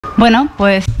Bueno,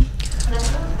 pues...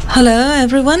 Hello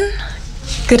everyone,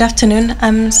 good afternoon.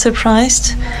 I'm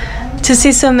surprised to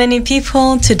see so many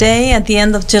people today at the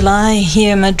end of July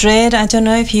here in Madrid. I don't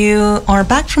know if you are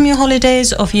back from your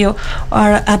holidays or if you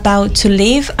are about to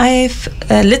leave. I've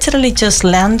literally just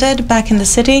landed back in the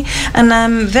city, and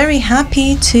I'm very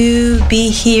happy to be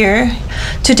here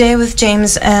today with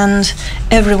James and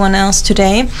everyone else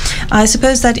today. I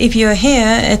suppose that if you're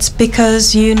here, it's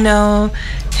because you know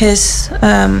his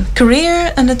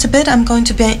career a little bit. I'm going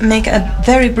to make a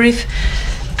very brief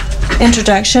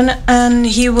introduction, and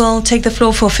he will take the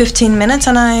floor for 15 minutes.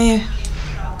 And I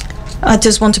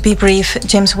just want to be brief.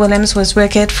 James Williams was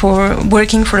working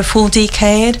for a full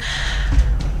decade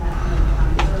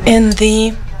in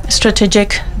the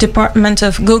strategic department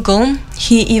of Google.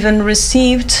 He even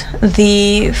received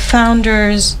the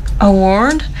Founders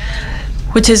Award,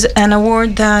 which is an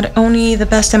award that only the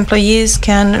best employees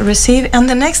can receive. And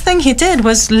the next thing he did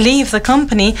was leave the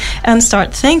company and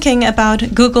start thinking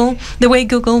about Google, the way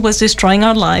Google was destroying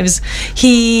our lives.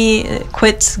 He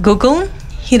quit Google,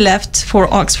 he left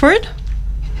for Oxford,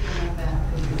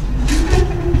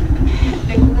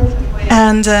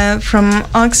 and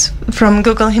from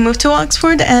Google he moved to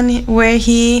Oxford, and where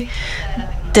he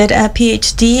did a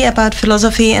PhD about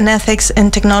philosophy and ethics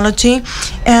in technology.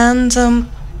 And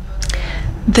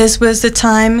this was the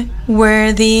time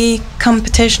where the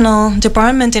computational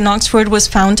department in Oxford was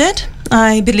founded,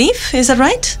 I believe. Is that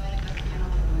right?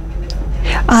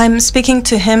 I'm speaking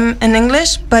to him in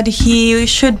English, but he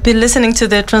should be listening to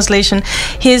the translation.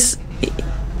 He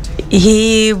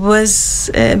was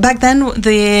back then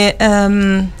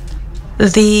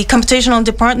the computational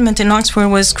department in Oxford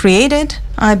was created,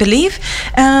 I believe,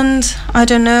 and I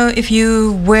don't know if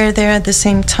you were there at the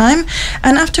same time.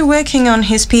 And after working on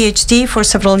his PhD for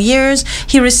several years,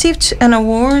 he received an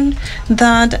award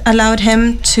that allowed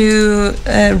him to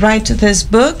write this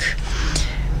book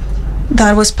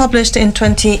that was published in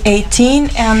 2018,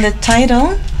 and the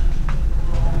title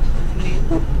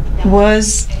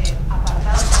was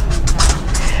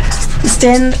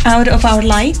Stand Out of Our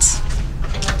Light.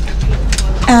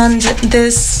 And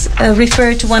this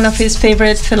referred to one of his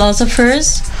favorite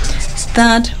philosophers,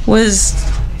 that was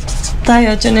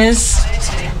Diogenes,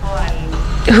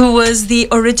 who was the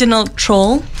original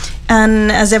troll.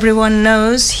 And as everyone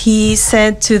knows, he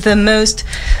said to the most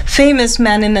famous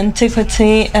man in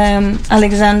antiquity,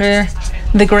 Alexander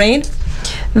the Great,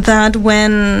 that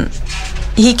when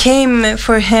he came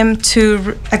for him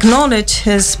to acknowledge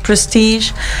his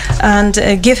prestige and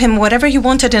give him whatever he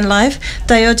wanted in life,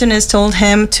 Diogenes told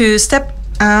him to step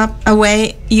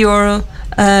away. You're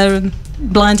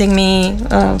blinding me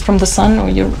from the sun, or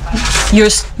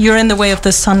you're in the way of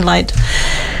the sunlight.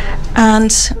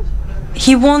 And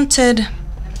he wanted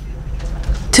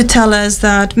to tell us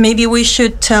that maybe we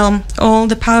should tell all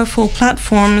the powerful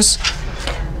platforms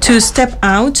to step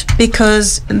out,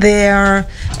 because they are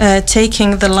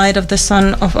taking the light of the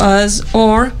sun of us,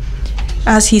 or,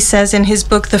 as he says in his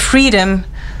book, the freedom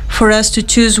for us to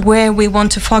choose where we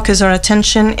want to focus our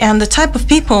attention and the type of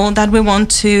people that we want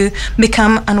to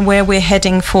become and where we're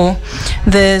heading for.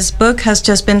 This book has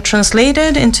just been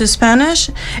translated into Spanish.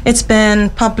 It's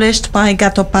been published by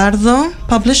Gatopardo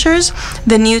publishers.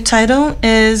 The new title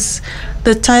is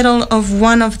the title of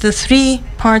one of the three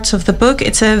parts of the book.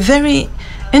 It's a very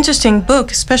interesting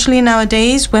book, especially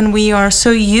nowadays when we are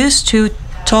so used to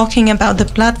talking about the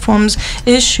platforms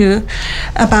issue,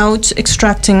 about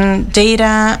extracting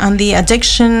data and the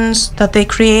addictions that they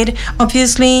create.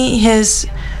 Obviously, his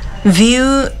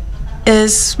view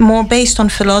is more based on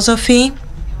philosophy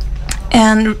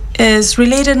and is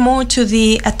related more to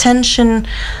the attention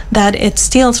that it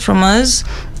steals from us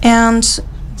and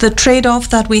the trade-off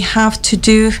that we have to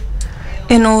do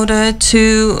in order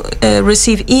to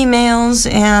receive emails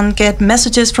and get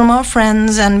messages from our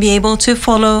friends and be able to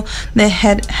follow the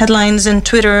headlines in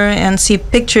Twitter and see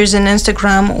pictures in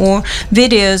Instagram or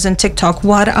videos in TikTok.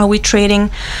 What are we trading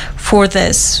for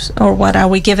this, or what are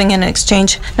we giving in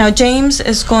exchange? Now, James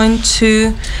is going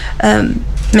to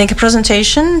make a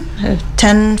presentation,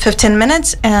 10-15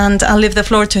 minutes, and I'll leave the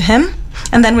floor to him,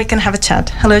 and then we can have a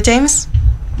chat. Hello, James.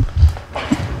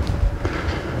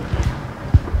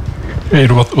 Great.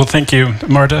 Well, thank you,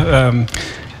 Marta,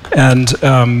 and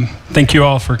thank you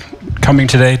all for coming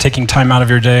today, taking time out of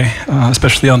your day,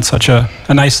 especially on such a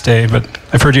nice day, but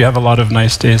I've heard you have a lot of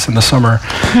nice days in the summer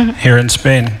here in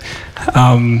Spain.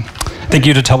 Thank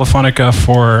you to Telefónica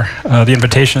for the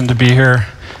invitation to be here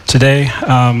today,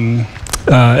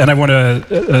 and I want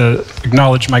to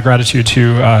acknowledge my gratitude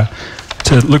to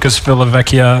Lucas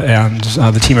Villavecchia and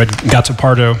the team at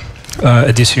Gatopardo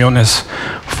Ediciones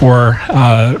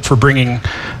for bringing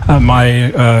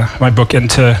my book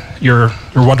into your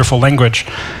wonderful language.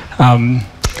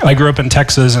 I grew up in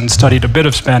Texas and studied a bit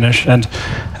of Spanish,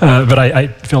 but I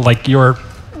feel like your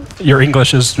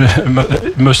English is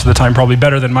most of the time probably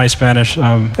better than my Spanish.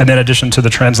 And in addition to the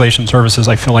translation services,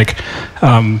 I feel like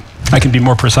I can be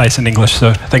more precise in English.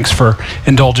 So thanks for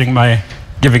indulging my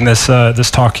giving this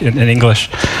talk in English.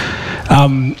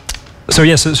 So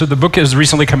yes, so the book has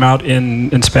recently come out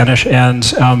in Spanish, and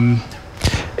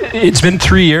it's been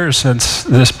 3 years since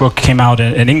this book came out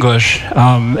in English,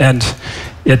 and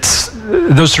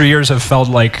those 3 years have felt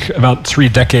like about 3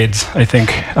 decades, I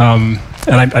think.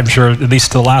 And I'm sure at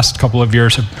least the last couple of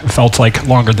years have felt like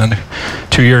longer than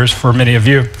 2 years for many of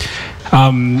you.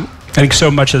 I think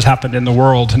so much has happened in the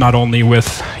world, not only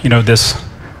with this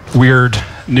weird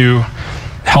new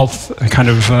health kind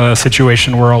of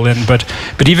situation we're all in, but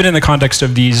even in the context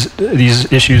of these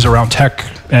issues around tech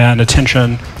and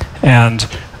attention and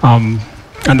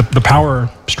the power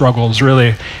struggles,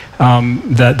 really,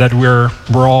 that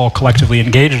we're all collectively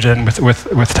engaged in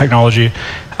with technology.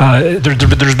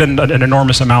 There's been an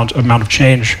enormous amount of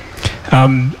change.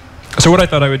 So what I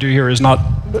thought I would do here is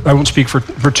I won't speak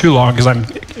for too long because I'm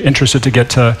interested to get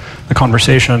to the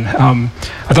conversation.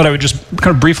 I thought I would just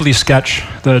kind of briefly sketch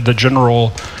the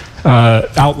general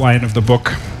outline of the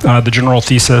book, the general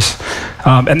thesis,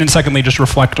 and then secondly just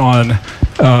reflect on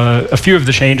a few of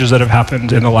the changes that have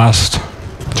happened in the last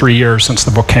 3 years since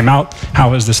the book came out.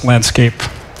 How has this landscape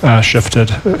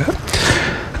shifted?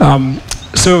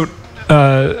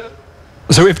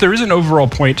 So if there is an overall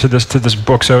point to this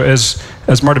book, so as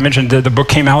Marta mentioned, the book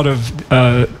came out of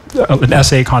an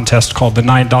essay contest called the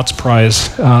 9 Dots Prize,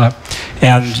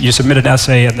 and you submit an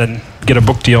essay and then get a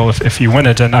book deal if you win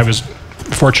it. And I was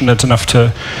fortunate enough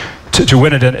to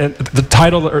win it. And the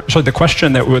title, or sorry, the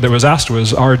question that was asked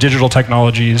was, "Are digital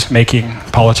technologies making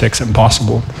politics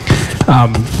impossible?"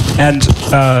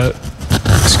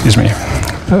 Excuse me.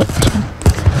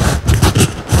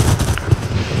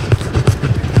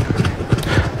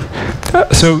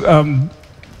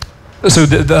 So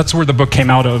that's where the book came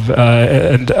out of,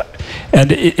 and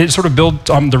it sort of built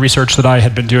on the research that I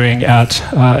had been doing at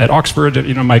Oxford.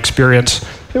 My experience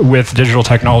with digital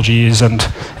technologies and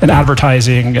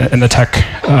advertising in the tech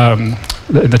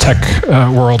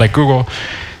world at Google.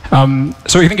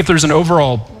 So I think if there's an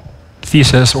overall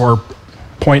thesis or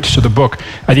point to the book,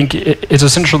 I think it's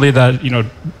essentially that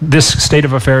this state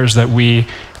of affairs that we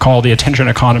call the attention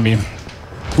economy,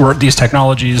 where these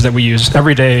technologies that we use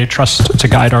every day, trust to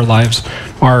guide our lives,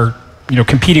 are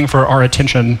competing for our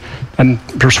attention and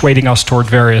persuading us toward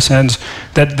various ends,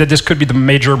 that this could be the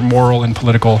major moral and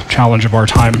political challenge of our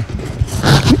time.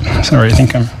 Sorry, I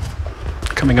think I'm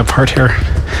coming apart here.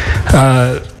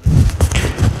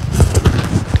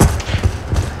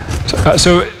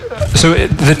 So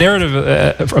the narrative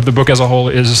of the book as a whole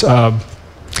is,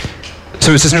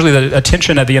 so it's essentially that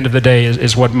attention at the end of the day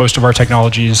is what most of our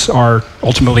technologies are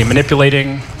ultimately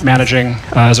manipulating, managing,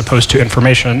 as opposed to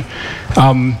information.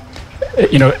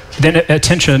 Then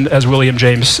attention, as William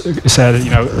James said,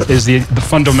 is the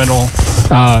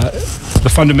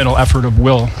fundamental effort of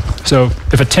will. So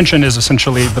if attention is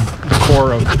essentially the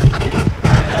core of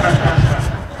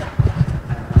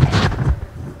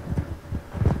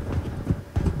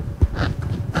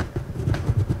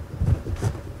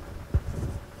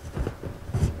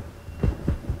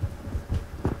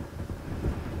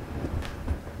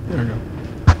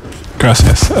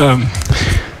Gracias.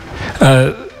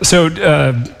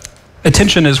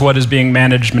 Attention is what is being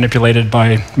managed, manipulated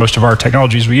by most of our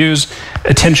technologies we use.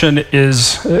 Attention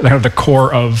is kind of the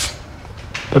core of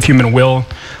human will.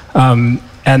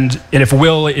 And if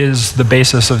will is the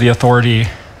basis of the authority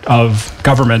of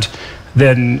government,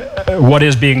 then what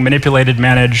is being manipulated,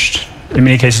 managed, in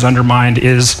many cases undermined,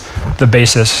 is the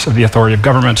basis of the authority of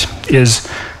government, is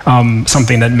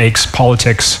something that makes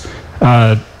politics,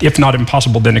 if not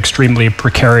impossible, then extremely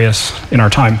precarious in our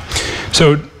time.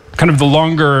 So kind of the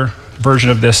longer version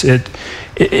of this, it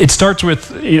starts with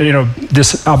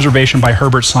this observation by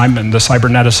Herbert Simon, the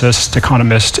cyberneticist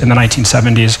economist in the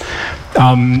 1970s,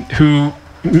 who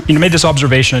made this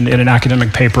observation in an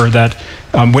academic paper that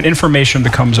when information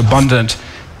becomes abundant,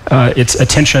 it's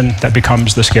attention that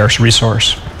becomes the scarce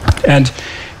resource. And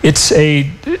it's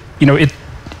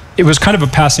it was kind of a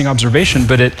passing observation,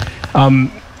 but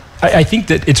I think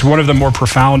that it's one of the more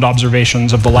profound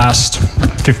observations of the last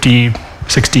 50,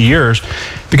 60 years,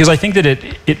 because I think that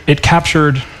it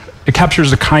captures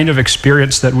the kind of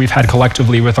experience that we've had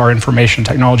collectively with our information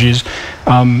technologies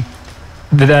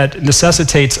that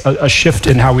necessitates a shift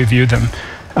in how we view them.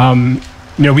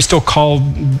 We still call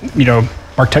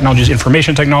our technologies,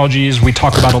 information technologies. We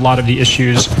talk about a lot of the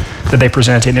issues that they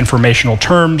present in informational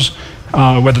terms,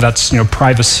 whether that's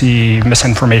privacy,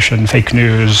 misinformation, fake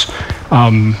news,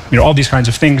 all these kinds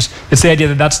of things. It's the idea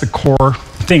that that's the core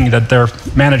thing that they're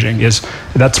managing, is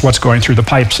that's what's going through the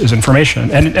pipes is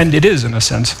information, and it is in a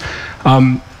sense.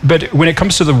 But when it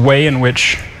comes to the way in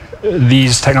which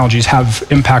these technologies have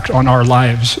impact on our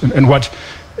lives and what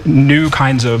new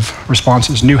kinds of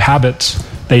responses, new habits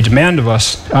they demand of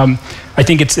us, I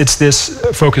think it's this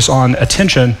focus on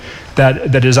attention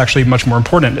that is actually much more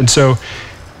important. And so,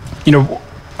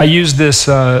 I use this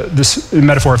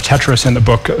metaphor of Tetris in the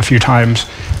book a few times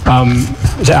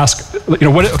to ask,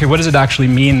 what does it actually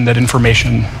mean that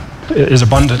information is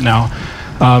abundant now?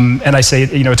 And I say,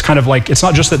 it's kind of like, it's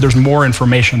not just that there's more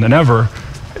information than ever.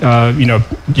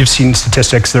 You've seen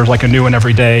statistics, there's like a new one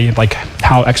every day, like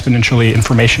how exponentially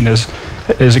information is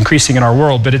increasing in our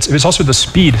world, but it's also the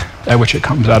speed at which it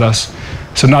comes at us.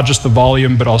 So not just the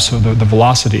volume, but also the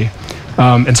velocity.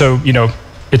 And so,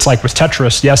 it's like with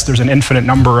Tetris, yes, there's an infinite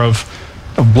number of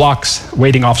blocks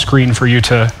waiting off screen for you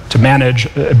to manage,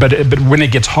 but when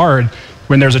it gets hard,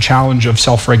 when there's a challenge of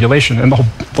self-regulation, and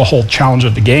the whole challenge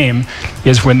of the game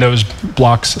is when those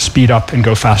blocks speed up and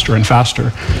go faster and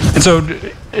faster. And so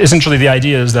essentially the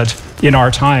idea is that in our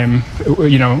time,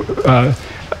 we're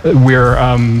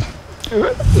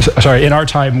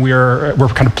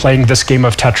kind of playing this game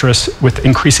of Tetris with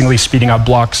increasingly speeding up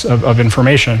blocks of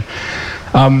information.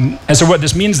 And so what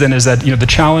this means then is that the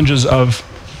challenges of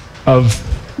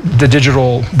the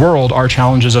digital world are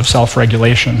challenges of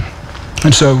self-regulation.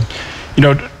 And so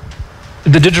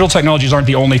the digital technologies aren't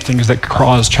the only things that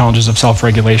cause challenges of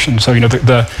self-regulation. So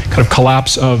the kind of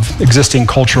collapse of existing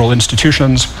cultural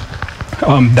institutions,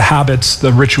 the habits,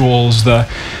 the rituals, the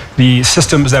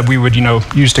systems that we would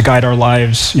use to guide our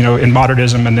lives in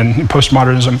modernism and then in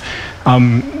postmodernism,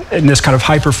 and this kind of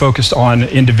hyper-focused on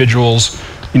individuals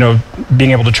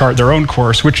being able to chart their own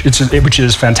course, which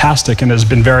is fantastic and has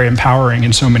been very empowering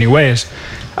in so many ways.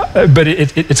 But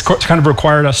it's kind of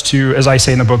required us to, as I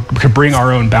say in the book, to bring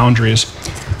our own boundaries.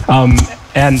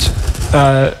 And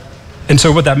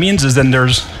so what that means is then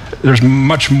there's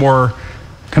much more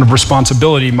kind of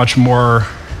responsibility, much more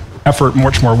effort,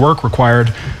 much more work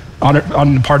required on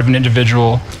the part of an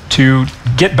individual to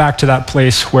get back to that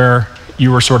place where you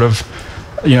were sort of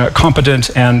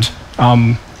competent and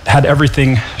had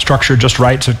everything structured just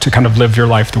right to kind of live your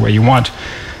life the way you want.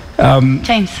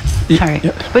 James, sorry,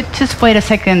 but just wait a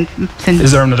second.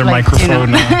 Is there another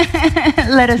microphone?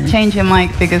 Let us change your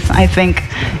mic because I think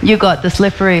you got the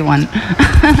slippery one.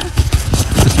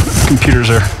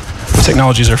 The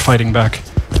technologies are fighting back.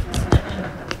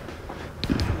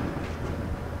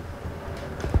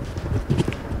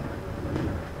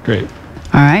 Great.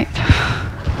 All right.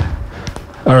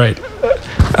 All right.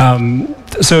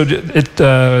 So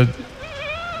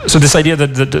this idea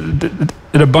that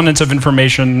an abundance of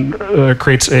information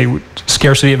creates a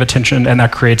scarcity of attention, and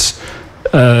that creates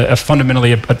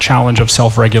fundamentally a challenge of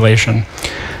self-regulation.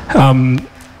 And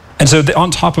so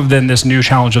on top of then this new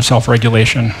challenge of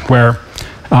self-regulation, where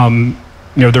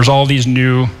there's all these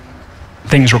new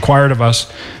things required of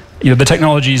us, the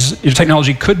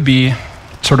technology could be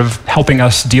sort of helping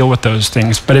us deal with those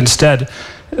things, but instead,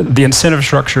 the incentive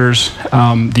structures,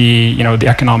 the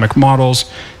economic models,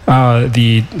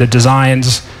 the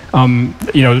designs, are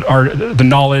the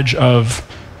knowledge of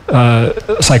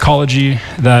psychology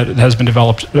that has been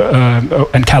developed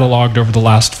and cataloged over the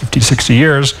last 50, 60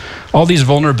 years. All these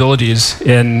vulnerabilities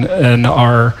in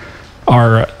our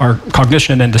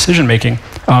cognition and decision making,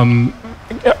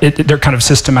 they're kind of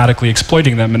systematically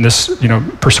exploiting them in this,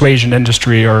 persuasion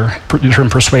industry, or the term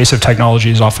persuasive technology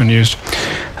is often used.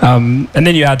 And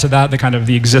then you add to that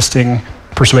the existing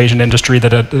persuasion industry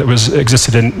that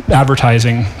existed in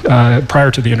advertising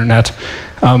prior to the internet.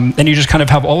 And you just kind of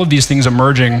have all of these things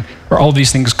emerging, or all of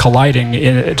these things colliding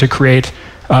to create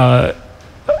a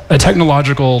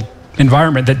technological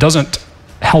environment that doesn't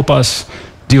help us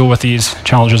deal with these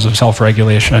challenges of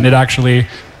self-regulation. It actually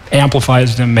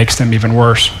amplifies them, makes them even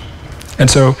worse. And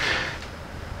so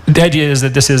the idea is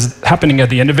that this is happening at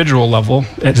the individual level,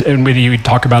 and whether you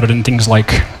talk about it in things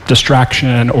like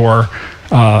distraction or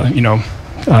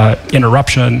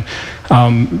interruption,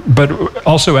 but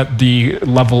also at the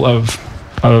level of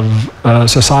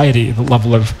society, the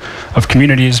level of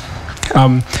communities.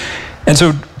 And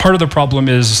so part of the problem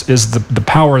is the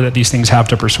power that these things have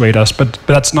to persuade us, but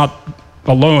that's not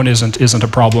alone isn't a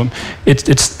problem. It's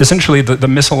essentially the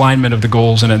misalignment of the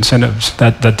goals and incentives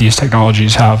that these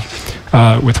technologies have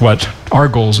with what our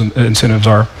goals and incentives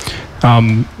are.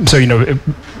 So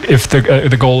if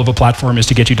the goal of a platform is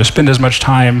to get you to spend as much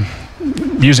time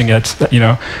using it, you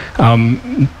know. I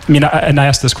mean, and I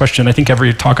ask this question, I think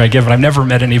every talk I give, and I've never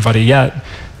met anybody yet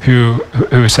who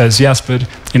says yes, but,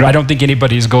 you know, I don't think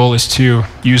anybody's goal is to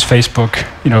use Facebook,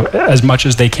 you know, as much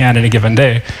as they can in a given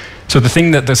day. So the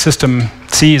thing that the system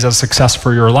sees as success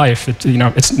for your life, you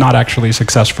know, it's not actually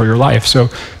success for your life. So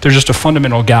there's just a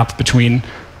fundamental gap between,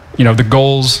 you know, the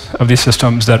goals of these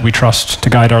systems that we trust to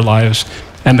guide our lives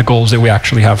and the goals that we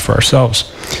actually have for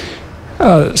ourselves.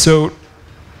 So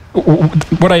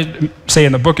what I say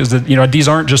in the book is that, you know, these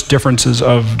aren't just differences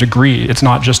of degree. It's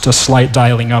not just a slight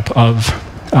dialing up of,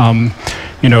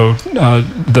 you know,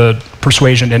 the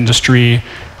persuasion industry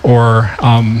or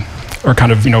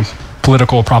kind of, you know,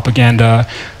 political propaganda.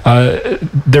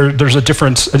 There's a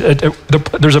difference.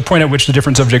 There's a point at which the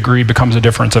difference of degree becomes a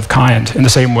difference of kind. In the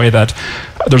same way that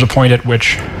there's a point at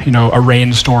which, you know, a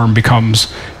rainstorm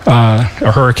becomes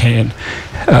a hurricane.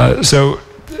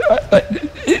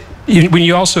 When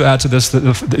you also add to this,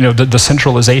 you know, the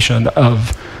centralization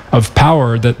of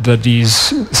power that these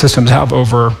systems have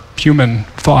over human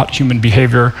thought, human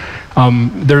behavior,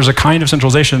 there's a kind of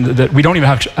centralization that we don't even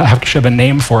have a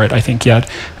name for it, I think, yet.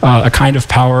 A kind of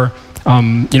power,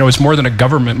 you know, it's more than a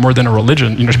government, more than a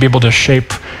religion. You know, to be able to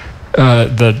shape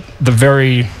the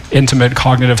very intimate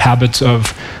cognitive habits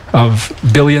of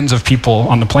billions of people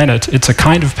on the planet. It's a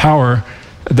kind of power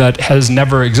that has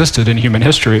never existed in human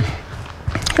history.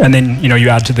 And then, you know, you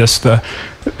add to this the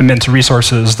immense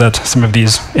resources that some of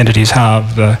these entities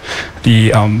have, the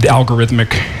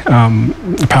algorithmic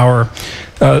power.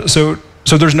 So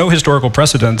there's no historical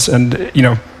precedence. And, you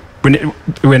know,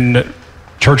 when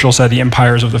Churchill said the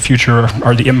empires of the future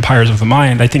are the empires of the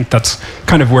mind, I think that's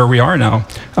kind of where we are now.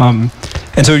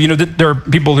 And so, you know, there are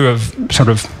people who have sort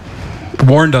of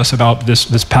warned us about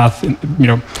this path, you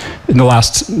know, in the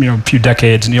last, you know, few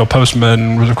decades. Neil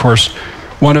Postman was, of course,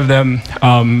 one of them,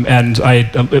 and I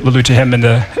allude to him in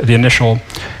the initial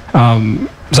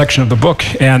section of the book.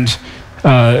 And,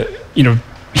 you know,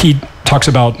 he talks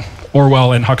about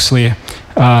Orwell and Huxley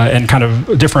and kind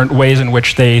of different ways in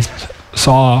which they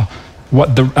saw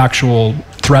what the actual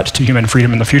threat to human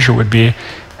freedom in the future would be.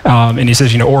 And he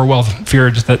says, you know, Orwell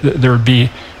feared that there would be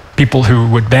people who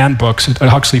would ban books.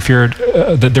 Huxley feared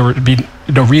that there would be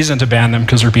no reason to ban them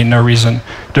because there'd be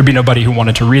nobody who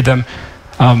wanted to read them.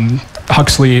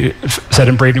 Huxley said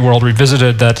in Brave New World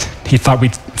Revisited that he thought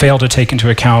we'd failed to take into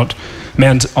account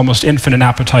man's almost infinite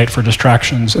appetite for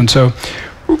distractions. And so,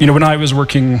 you know, when I was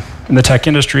working in the tech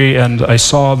industry and I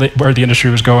saw where the industry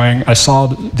was going, I saw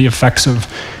the effects of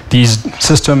these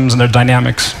systems and their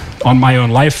dynamics on my own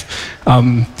life.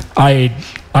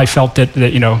 I felt that,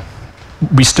 you know,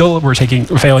 we still were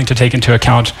failing to take into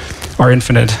account our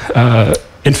infinite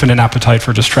appetite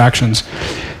for distractions.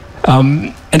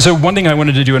 And so one thing I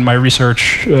wanted to do in my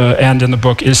research and in the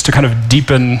book is to kind of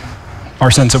deepen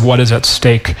our sense of what is at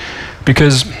stake.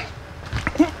 Because,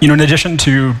 you know, in addition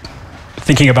to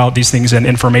thinking about these things in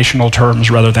informational terms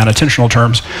rather than attentional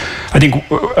terms, I think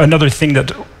another thing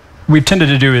that we've tended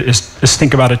to do is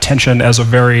think about attention as a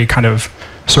very kind of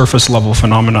surface level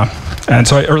phenomena. And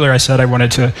so earlier I said I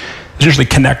wanted to essentially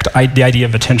connect the idea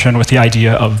of attention with the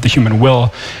idea of the human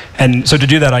will. And so to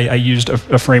do that, I used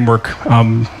a framework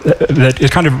that is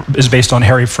kind of is based on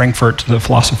Harry Frankfurt, the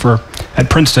philosopher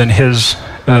at Princeton, his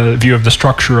view of the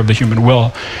structure of the human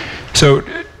will. So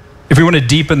if we want to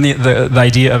deepen the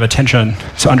idea of attention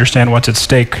to understand what's at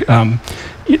stake,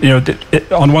 you know,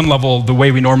 on one level, the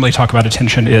way we normally talk about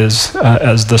attention is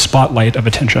as the spotlight of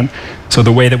attention. So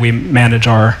the way that we manage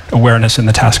our awareness in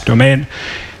the task domain.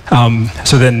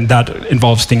 So then that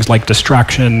involves things like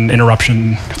distraction,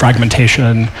 interruption,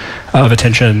 fragmentation of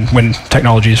attention when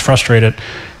technology is frustrated.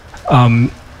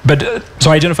 So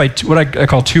I identified what I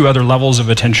call two other levels of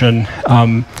attention.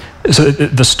 So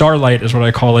the starlight is what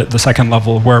I call it, the second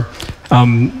level, where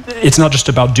it's not just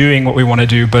about doing what we want to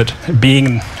do, but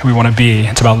being who we want to be.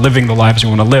 It's about living the lives we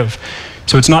want to live.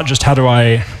 So it's not just how do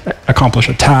I accomplish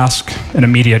a task, an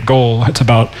immediate goal. It's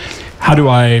about how do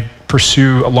I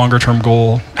pursue a longer-term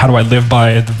goal? How do I live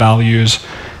by the values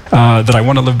that I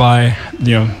want to live by?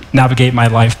 You know, navigate my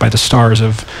life by the stars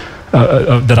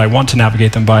that I want to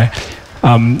navigate them by.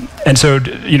 And so,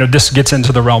 you know, this gets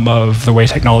into the realm of the way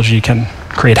technology can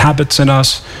create habits in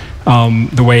us,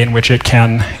 the way in which it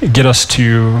can get us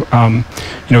to, you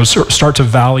know, start to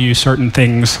value certain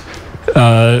things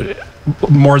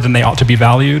more than they ought to be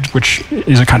valued, which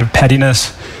is a kind of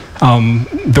pettiness.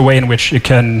 The way in which it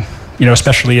can, you know,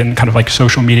 especially in kind of like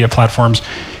social media platforms,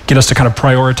 get us to kind of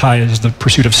prioritize the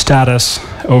pursuit of status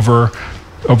over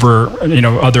you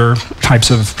know, other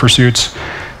types of pursuits.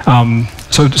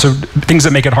 So things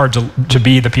that make it hard to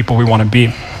be the people we want to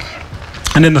be.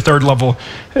 And then the third level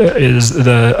is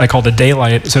I call the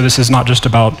daylight. So this is not just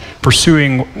about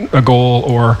pursuing a goal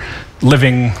or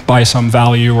living by some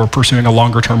value or pursuing a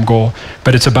longer term goal,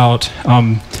 but it's about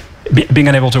being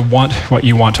unable to want what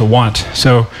you want to want.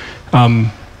 So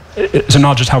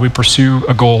not just how we pursue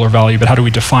a goal or value, but how do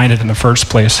we define it in the first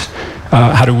place?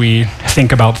 How do we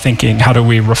think about thinking? How do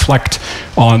we reflect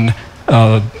on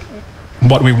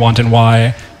what we want and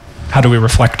why? How do we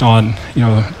reflect on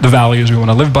the values we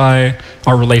want to live by,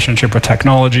 our relationship with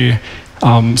technology?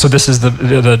 So this is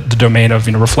the domain of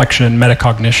reflection,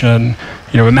 metacognition,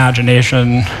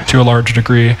 imagination to a large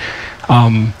degree.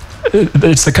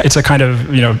 It's a kind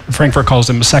of Frankfurt calls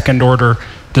them second order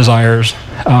desires,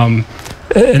 and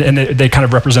they kind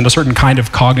of represent a certain kind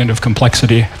of cognitive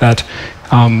complexity that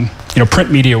print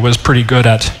media was pretty good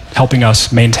at helping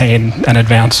us maintain and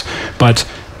advance, but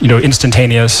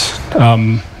instantaneous,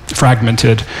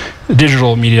 fragmented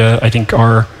digital media, I think,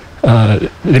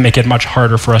 they make it much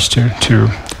harder for us to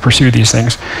pursue these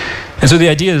things. And so the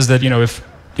idea is that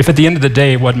if at the end of the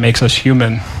day what makes us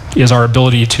human is our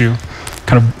ability to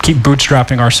kind of keep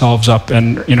bootstrapping ourselves up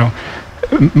and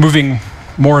moving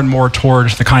more and more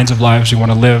towards the kinds of lives we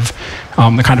want to live,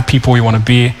 the kind of people we want to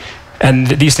be, and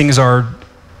these things are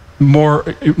more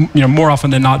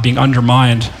often than not being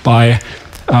undermined by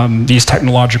these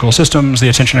technological systems, the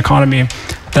attention economy,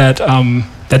 that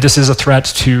this is a threat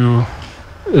to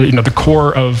the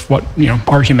core of what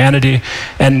our humanity,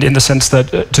 and in the sense that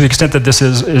to the extent that this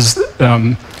is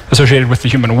associated with the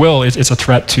human will, it's a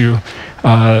threat to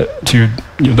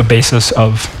the basis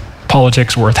of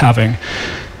politics worth having.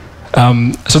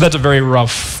 So that's a very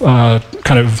rough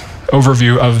kind of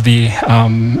overview of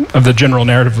the general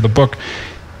narrative of the book.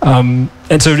 And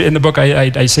so in the book,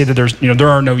 I say that there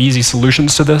are no easy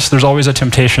solutions to this. There's always a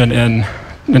temptation in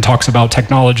talks about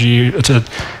technology to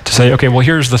say, okay, well,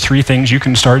 here's the 3 things you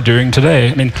can start doing today.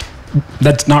 I mean,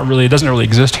 it doesn't really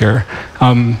exist here.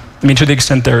 I mean, to the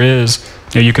extent there is,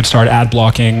 you could start ad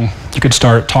blocking, you could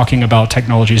start talking about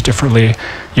technologies differently,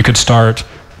 you could start,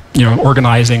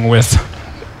 organizing with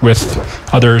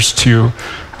others to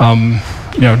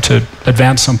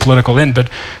advance some political end, but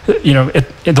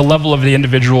at the level of the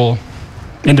individual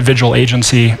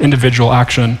agency, individual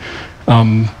action,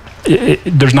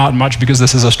 there's not much, because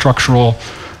this is a structural,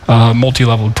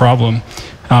 multi-leveled problem.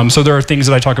 So there are things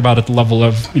that I talk about at the level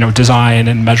of design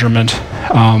and measurement,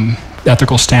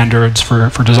 ethical standards for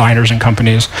designers and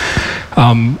companies.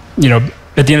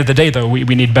 At the end of the day, though,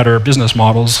 we need better business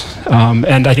models,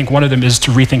 and I think one of them is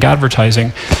to rethink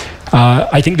advertising.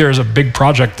 I think there is a big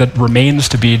project that remains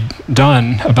to be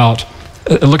done about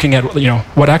looking at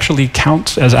what actually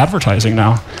counts as advertising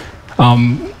now.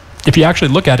 If you actually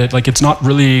look at it, it's not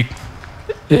really,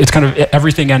 it's kind of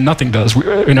everything and nothing does.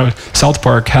 South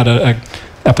Park had a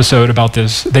episode about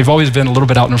this. They've always been a little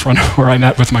bit out in front of where I'm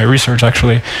at with my research,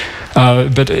 actually.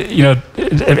 But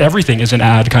everything is an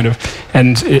ad, kind of,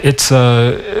 and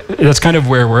that's kind of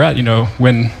where we're at.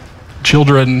 When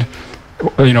children,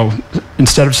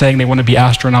 instead of saying they want to be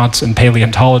astronauts and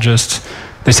paleontologists,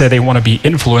 they say they want to be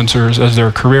influencers as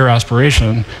their career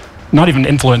aspiration. Not even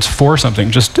influence for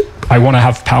something, just I want to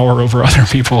have power over other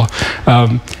people.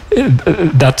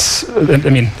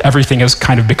 Everything has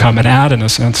kind of become an ad in a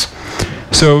sense.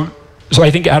 So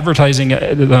I think advertising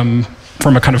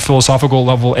from a kind of philosophical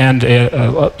level and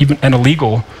even a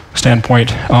legal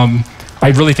standpoint,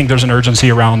 I really think there's an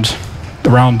urgency around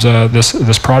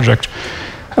this project.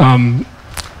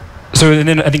 So and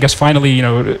then I think as finally,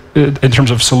 in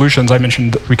terms of solutions, I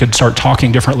mentioned that we could start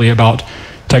talking differently about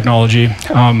technology.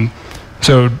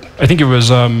 So I think it was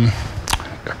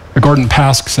Gordon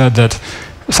Pask said that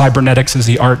cybernetics is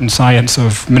the art and science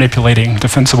of manipulating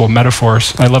defensible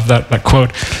metaphors. I love that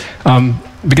quote,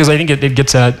 because I think it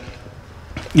gets at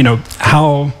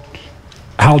how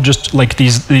just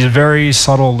these very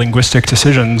subtle linguistic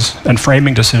decisions and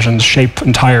framing decisions shape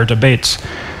entire debates.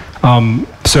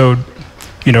 So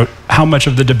how much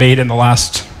of the debate in the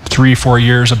last 3-4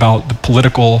 years about the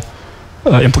political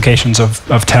implications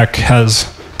of tech has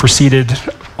proceeded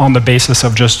on the basis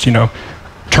of just sort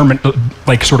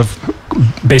of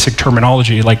basic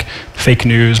terminology like fake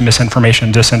news,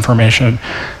 misinformation, disinformation,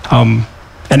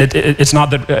 and it's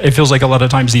not that it feels like a lot of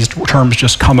times these terms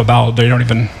just come about. They don't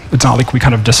even. It's not like we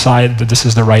kind of decide that this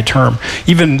is the right term.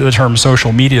 Even the term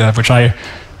social media, which I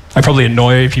probably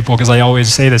annoy people because I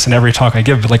always say this in every talk I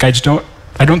give, but I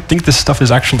don't think this stuff is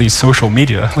actually social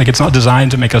media. It's not designed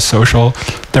to make us social.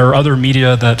 There are other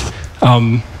media that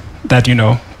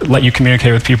let you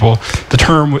communicate with people. The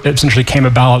term essentially came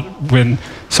about when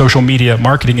social media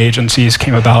marketing agencies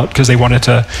came about because they wanted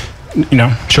to,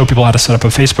 show people how to set up a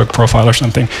Facebook profile or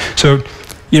something. So,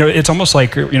 it's almost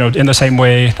like, in the same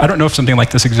way, I don't know if something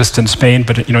like this exists in Spain,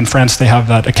 but, in France they have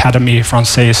that Académie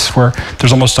Française where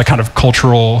there's almost a kind of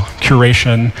cultural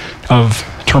curation of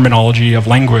terminology, of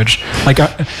language. Like,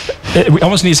 we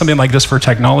almost need something like this for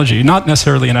technology, not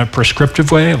necessarily in a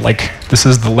prescriptive way, like this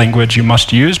is the language you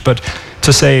must use, but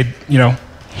to say,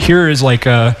 here is like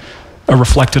a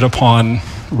reflected upon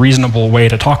reasonable way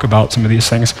to talk about some of these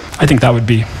things. I think that would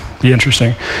be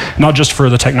interesting, not just for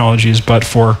the technologies, but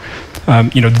for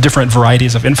the different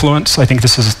varieties of influence. I think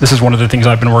this is one of the things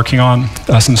I've been working on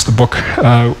since the book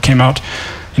came out.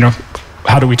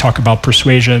 How do we talk about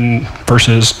persuasion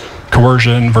versus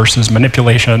coercion versus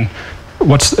manipulation?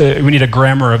 We need a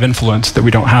grammar of influence that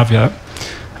we don't have yet.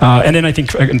 And then I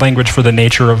think language for the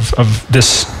nature of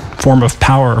this form of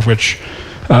power, which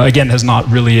again has not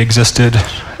really existed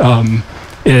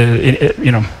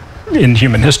in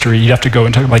human history. You have to go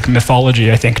into like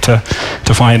mythology, I think, to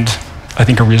find, I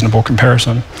think, a reasonable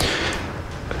comparison.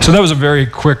 So that was a very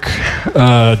quick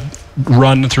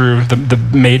run through the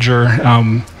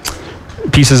major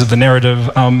pieces of the narrative.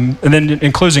 And then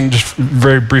in closing, just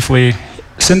very briefly,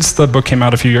 since the book came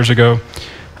out a few years ago,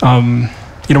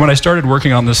 when I started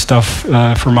working on this stuff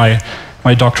for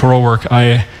my doctoral work,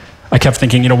 I kept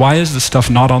thinking, why is this stuff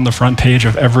not on the front page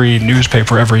of every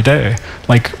newspaper every day?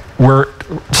 Like, we're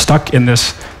stuck in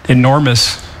this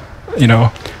enormous,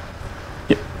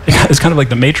 it's kind of like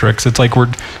the Matrix. It's like we're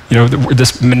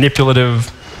this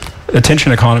manipulative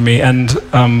attention economy, and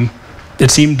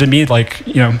it seemed to me like,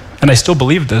 and I still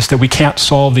believe this, that we can't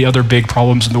solve the other big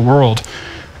problems in the world.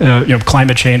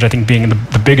 Climate change, I think, being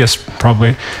the biggest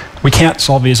probably. We can't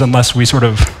solve these unless we sort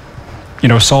of,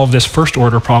 solve this first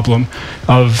order problem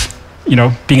of,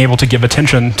 being able to give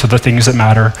attention to the things that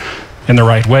matter in the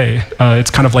right way.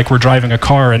 It's kind of like we're driving a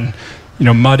car and,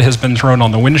 mud has been thrown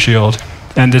on the windshield,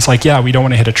 and it's like, yeah, we don't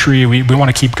want to hit a tree. We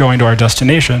want to keep going to our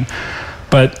destination.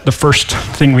 But the first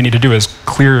thing we need to do is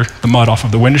clear the mud off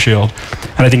of the windshield.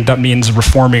 And I think that means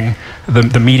reforming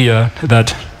the media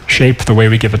that shape the way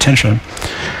we give attention.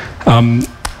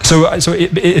 So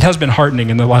it has been heartening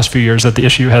in the last few years that the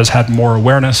issue has had more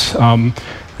awareness.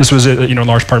 This was, in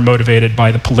large part motivated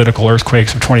by the political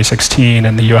earthquakes of 2016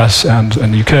 in the US and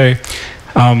in the UK.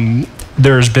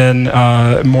 There's been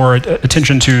more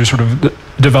attention to sort of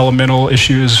developmental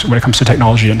issues when it comes to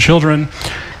technology and children.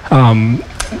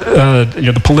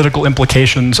 The political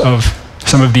implications of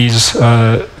some of these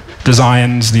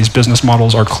designs, these business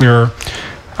models are clearer.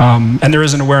 And there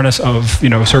is an awareness of,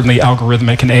 certainly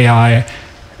algorithmic and AI,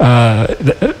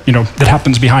 that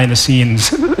happens behind the scenes,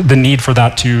 the need for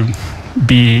that to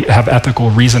have ethical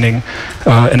reasoning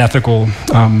and ethical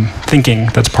thinking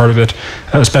that's part of it,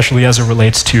 especially as it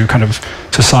relates to kind of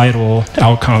societal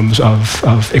outcomes of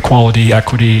equality,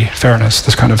 equity, fairness,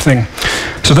 this kind of thing.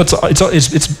 So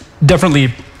it's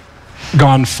definitely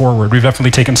gone forward. We've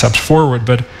definitely taken steps forward,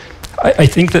 but I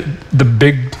think that the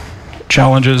big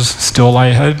challenges still lie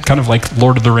ahead, kind of like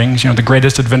Lord of the Rings, the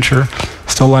greatest adventure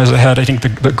still lies ahead. I think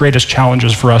the greatest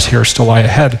challenges for us here still lie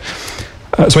ahead.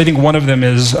 So I think one of them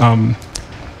is,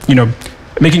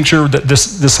 making sure that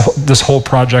this whole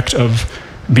project of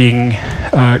being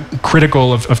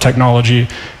critical of technology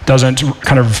doesn't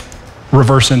kind of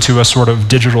reverse into a sort of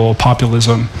digital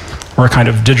populism or a kind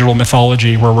of digital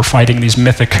mythology where we're fighting these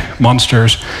mythic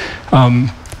monsters.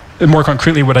 More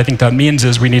concretely, what I think that means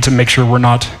is we need to make sure we're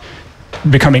not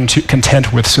becoming too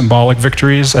content with symbolic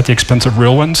victories at the expense of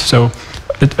real ones. So,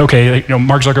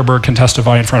 Mark Zuckerberg can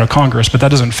testify in front of Congress, but that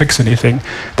doesn't fix anything.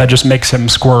 That just makes him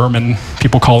squirm, and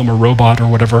people call him a robot or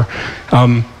whatever.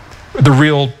 The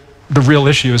real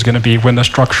issue is going to be when the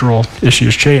structural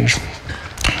issues change.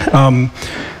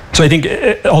 So I think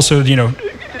also,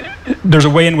 there's a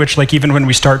way in which, like, even when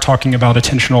we start talking about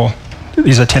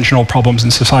these attentional problems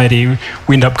in society,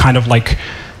 we end up kind of like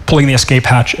pulling the escape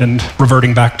hatch and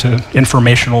reverting back to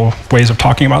informational ways of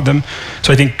talking about them.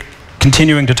 So I think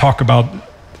continuing to talk about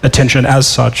attention as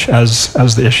such, as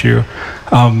the issue,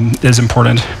 is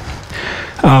important.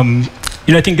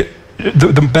 I think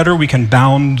the better we can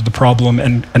bound the problem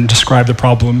and describe the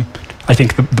problem, I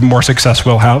think the more success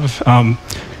we'll have.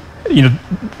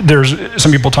 There's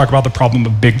some people talk about the problem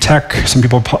of big tech. Some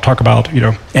people talk about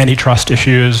antitrust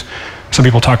issues. Some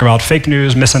people talk about fake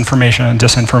news, misinformation, and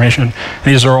disinformation.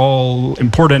 These are all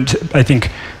important. I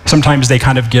think sometimes they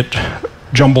kind of get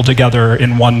jumbled together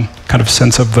in one kind of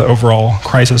sense of the overall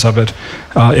crisis of it,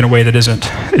 in a way that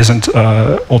isn't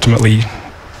ultimately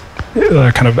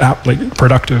kind of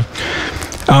productive.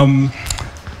 And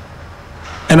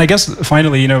I guess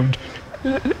finally, in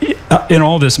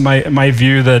all this, my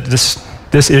view that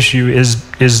this issue is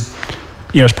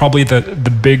is probably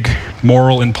the big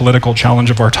moral and political challenge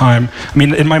of our time. I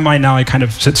mean, in my mind now, I kind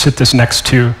of sit this next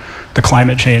to the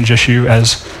climate change issue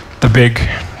as the big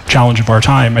challenge of our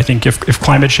time. I think if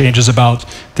climate change is about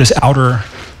this outer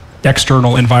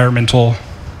external environmental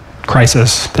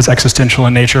crisis that's existential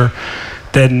in nature,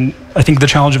 then I think the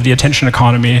challenge of the attention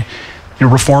economy,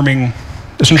 reforming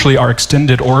essentially our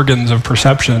extended organs of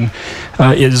perception,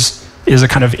 is a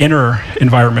kind of inner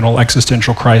environmental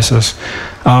existential crisis.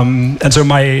 And so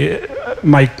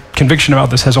my conviction about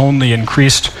this has only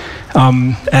increased.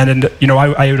 And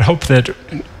I would hope that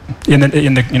in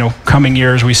the coming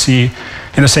years we see,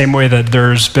 in the same way that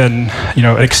there's been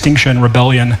extinction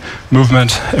rebellion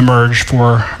movement emerge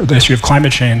for the issue of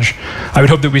climate change, I would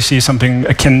hope that we see something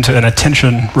akin to an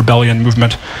attention rebellion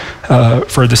movement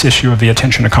for this issue of the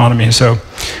attention economy. So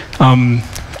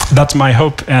that's my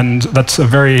hope, and that's a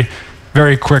very,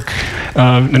 very quick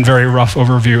and very rough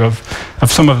overview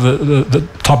of some of the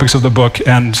topics of the book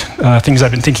and things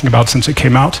I've been thinking about since it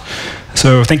came out.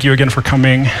 So thank you again for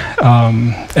coming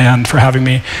and for having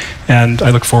me, and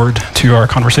I look forward to our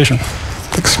conversation.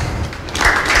 Thanks.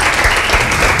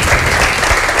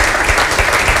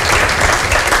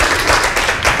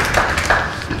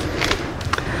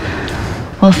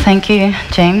 Well, thank you,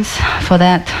 James, for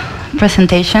that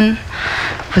presentation.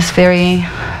 It was very,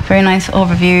 very nice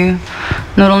overview,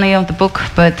 not only of the book,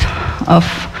 but of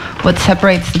what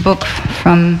separates the book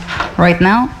from right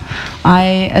now.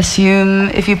 I assume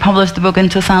if you published the book in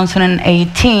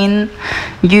 2018,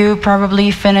 you probably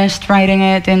finished writing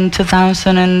it in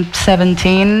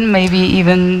 2017, maybe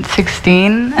even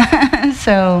 16.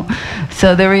 so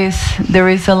there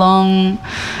is a long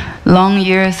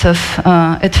years of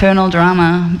eternal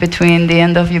drama between the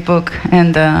end of your book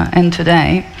and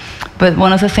today. But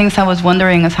one of the things I was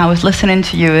wondering as I was listening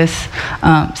to you is,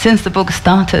 since the book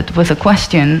started with a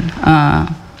question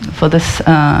for this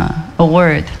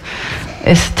award,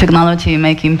 is technology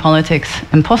making politics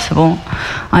impossible?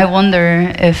 I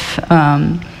wonder if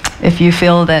you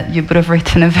feel that you would have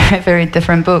written a very, very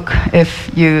different book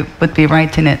if you would be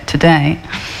writing it today.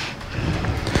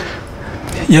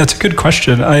 Yeah, it's a good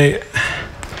question.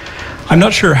 I'm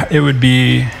not sure it would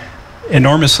be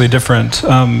enormously different.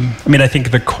 I mean, I think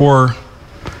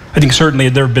certainly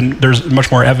there's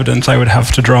much more evidence I would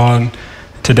have to draw on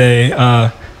today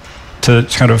to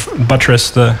kind of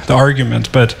buttress the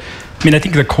argument. But I mean, I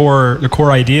think the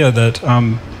core idea that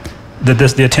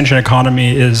the attention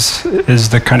economy is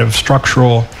the kind of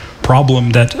structural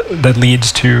problem that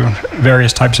leads to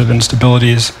various types of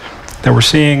instabilities that we're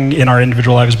seeing in our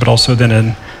individual lives, but also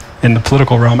then in the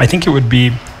political realm. I think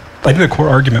the core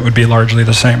argument would be largely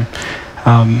the same.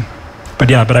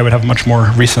 But I would have much more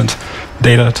recent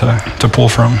data to pull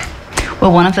from.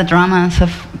 Well, one of the dramas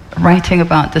of writing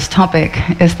about this topic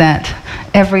is that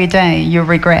every day you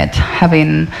regret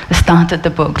having started the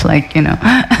book, like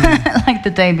like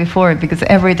the day before, because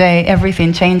every day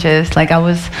everything changes. Like I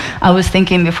was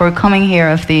thinking before coming here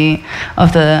of the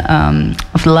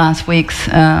last week's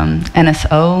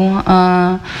NSO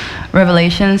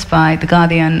revelations by The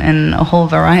Guardian and a whole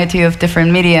variety of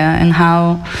different media, and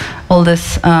how all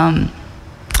this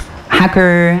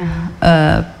hacker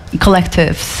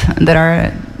collectives that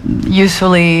are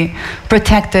usually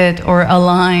protected or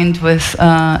aligned with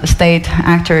state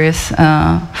actors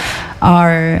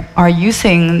are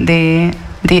using the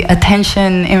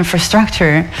attention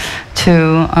infrastructure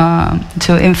to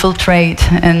infiltrate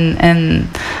and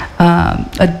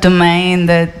a domain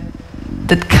that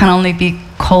can only be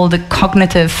called the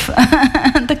cognitive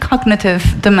the cognitive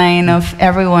domain of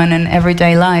everyone in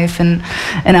everyday life. And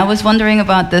I was wondering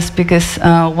about this because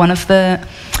one of the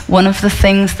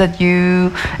things that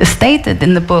you stated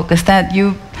in the book is that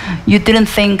you didn't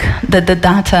think that the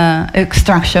data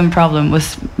extraction problem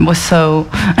was so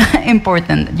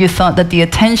important. You thought that the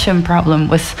attention problem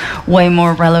was way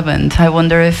more relevant. I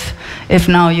wonder if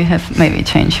now you have maybe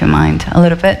changed your mind a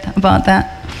little bit about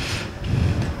that.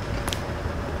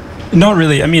 Not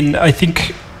really. I mean, I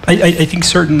think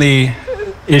certainly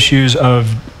issues of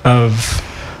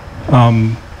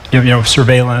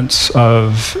surveillance,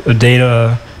 of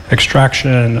data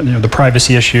extraction, the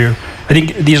privacy issue. I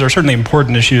think these are certainly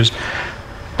important issues.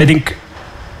 I think,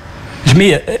 to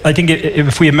me,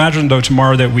 if we imagine though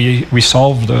tomorrow that we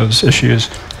solved those issues,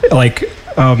 like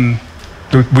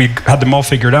we had them all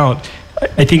figured out,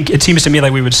 I think it seems to me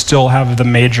like we would still have the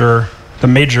major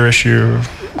issue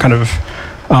kind of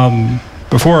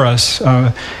before us.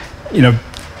 To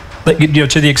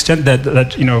the extent that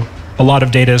a lot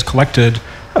of data is collected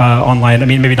online. I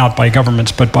mean, maybe not by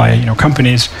governments, but by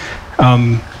companies.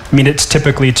 I mean, it's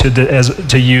typically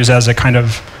to use as a kind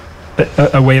of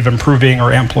a way of improving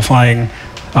or amplifying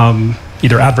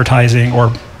either advertising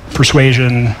or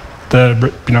persuasion,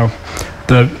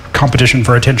 the competition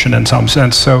for attention in some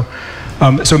sense. So,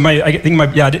 I think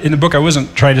in the book I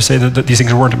wasn't trying to say that these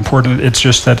things weren't important. It's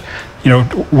just that,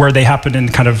 where they happen in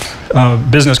kind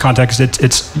of business context,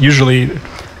 it's usually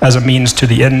as a means to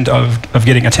the end of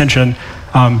getting attention.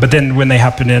 But then when they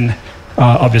happen in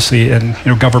obviously in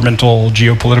governmental,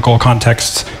 geopolitical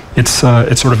contexts, it's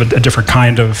sort of a different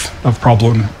kind of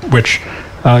problem, which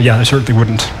I certainly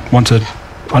wouldn't want to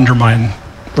undermine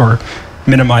or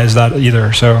minimize that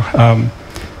either. So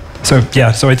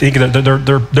I think that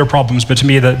there are problems, but to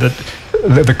me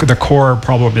the core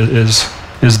problem is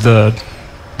the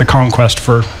conquest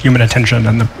for human attention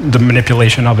and the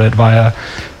manipulation of it via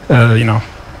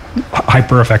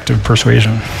hyper-effective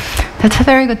persuasion. That's a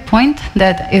very good point,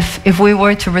 that if we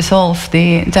were to resolve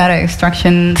the data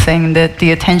extraction thing, that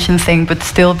the attention thing would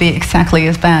still be exactly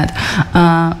as bad,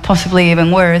 possibly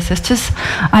even worse. It's just,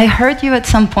 I heard you at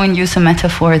some point use a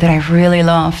metaphor that I really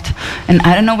loved, and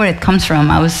I don't know where it comes from.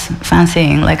 I was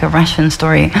fancying like a Russian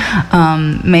story,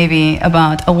 maybe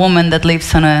about a woman that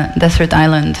lives on a desert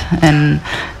island and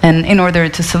in order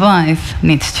to survive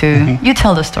needs to, you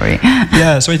tell the story.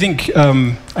 Yeah, so I think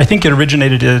it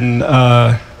originated in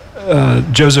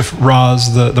Joseph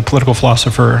Raz, the political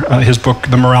philosopher, his book,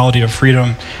 The Morality of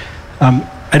Freedom.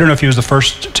 I don't know if he was the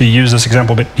first to use this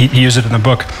example, but he used it in the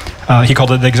book. He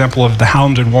called it the example of the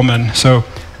hounded woman. So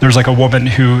there's like a woman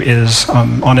who is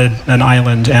on an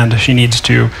island, and she needs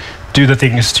to do the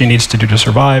things she needs to do to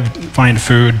survive, find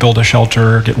food, build a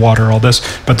shelter, get water, all this.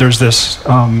 But there's this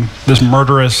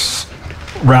murderous,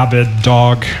 rabid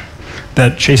dog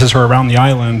that chases her around the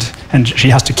island, and she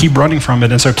has to keep running from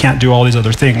it, and so can't do all these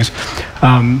other things.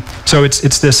 So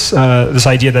it's this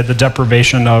idea that the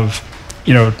deprivation of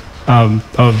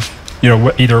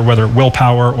either whether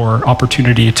willpower or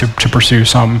opportunity to pursue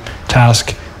some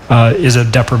task is a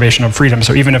deprivation of freedom.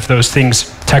 So even if those things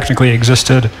technically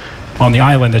existed on the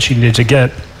island that she needed to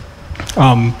get,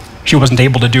 she wasn't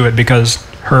able to do it because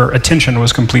her attention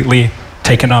was completely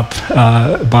taken up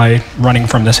by running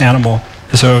from this animal.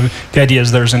 So the idea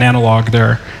is there's an analog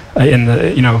there in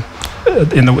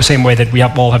the same way that we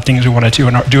all have things we want to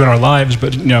do in our lives,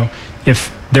 but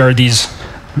if there are these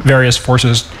various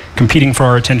forces competing for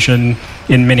our attention,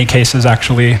 in many cases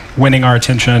actually winning our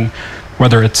attention,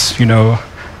 whether it's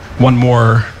one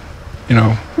more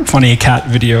funny cat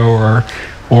video or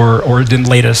the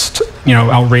latest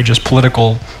outrageous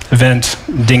political event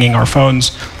dinging our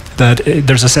phones, that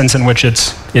there's a sense in which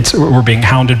we're being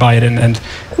hounded by it, and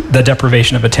the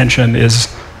deprivation of attention is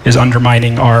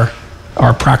undermining our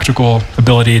practical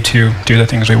ability to do the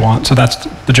things we want. So that's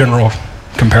the general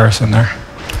comparison there.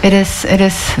 It is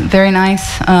very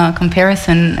nice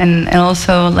comparison, and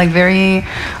also like very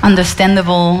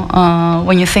understandable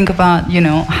when you think about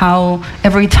how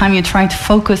every time you try to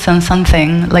focus on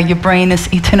something, like your brain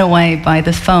is eaten away by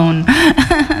this phone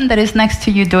that is next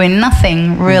to you doing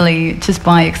nothing really, just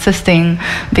by existing,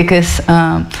 because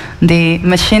the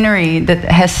machinery that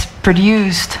has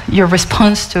produced your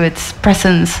response to its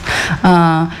presence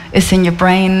is in your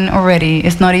brain already.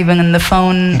 It's not even in the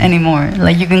phone anymore.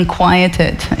 Like you can quiet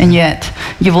it, and yet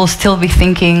you will still be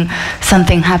thinking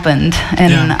something happened,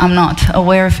 and I'm not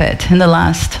aware of it in the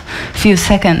last few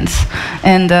seconds.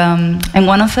 And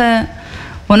one of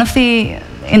the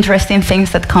interesting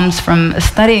things that comes from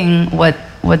studying what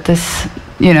this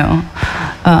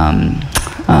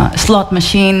slot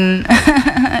machine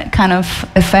kind of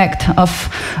effect of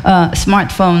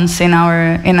smartphones in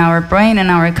our brain and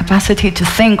our capacity to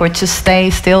think or to stay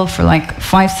still for like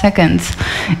 5 seconds,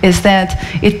 is that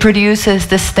it produces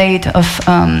the state of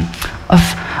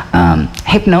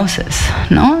hypnosis,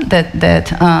 no? That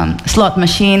slot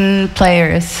machine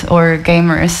players or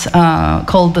gamers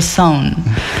call the zone.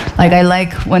 Like I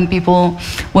like when people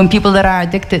that are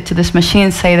addicted to this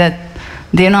machine say that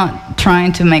they're not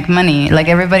trying to make money. Like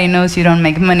everybody knows you don't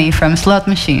make money from slot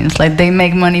machines. Like they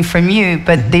make money from you,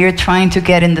 but they're trying to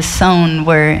get in the zone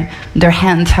where their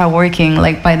hands are working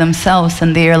like by themselves,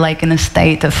 and they're like in a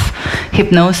state of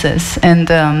hypnosis. And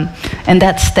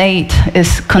that state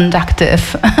is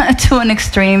conductive to an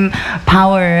extreme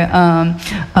power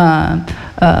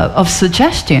of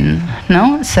suggestion.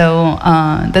 No, so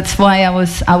that's why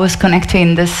I was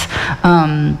connecting this.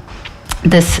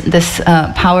 This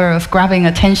power of grabbing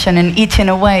attention and eating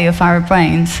away of our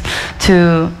brains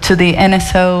to the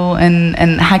NSO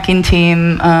and hacking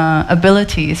team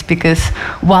abilities, because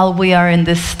while we are in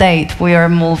this state, we are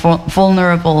more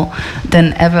vulnerable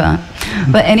than ever.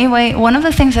 But anyway, one of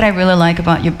the things that I really like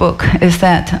about your book is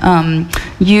that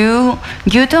you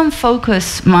don't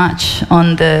focus much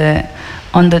on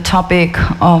the topic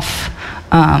of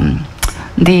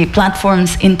the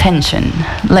platform's intention.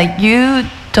 Like you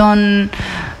don't,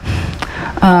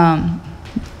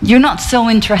 you're not so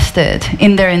interested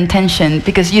in their intention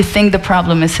because you think the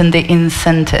problem is in the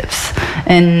incentives.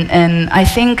 And I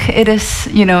think it is,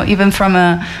 you know, even from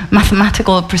a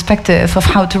mathematical perspective of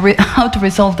how to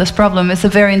resolve this problem, is a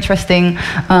very interesting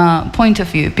point of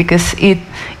view, because it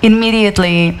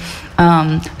immediately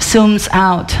zooms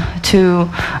out to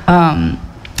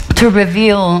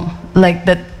reveal like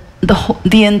that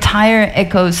the entire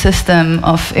ecosystem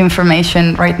of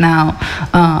information right now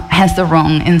has the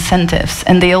wrong incentives,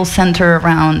 and they all center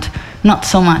around not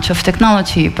so much of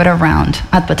technology, but around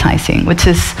advertising, which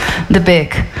is the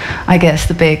big, I guess,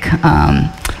 the big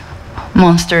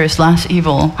monster /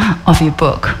 evil of your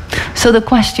book. So the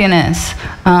question is,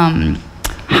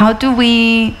 how do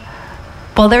we,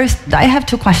 well, I have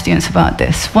two questions about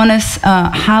this. One is,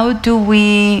 how do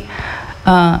we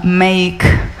make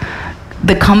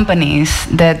the companies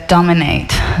that dominate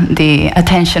the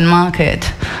attention market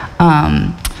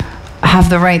have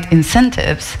the right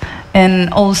incentives? And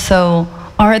also,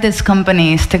 are these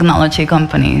companies technology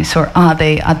companies, or are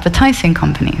they advertising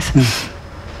companies?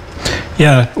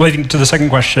 Yeah, well, I think to the second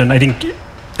question, I think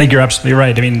you're absolutely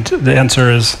right. I mean, the answer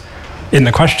is in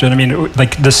the question. I mean,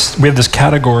 like this, we have this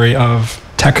category of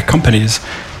tech companies,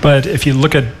 but if you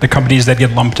look at the companies that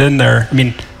get lumped in there, I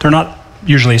mean, they're not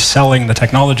usually selling the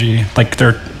technology, like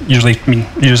they're usually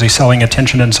selling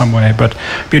attention in some way. But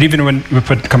even when we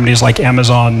put companies like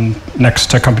Amazon next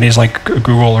to companies like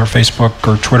Google or Facebook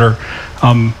or Twitter,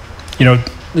 you know,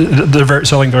 they're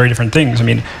selling very different things. I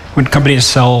mean, when companies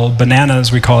sell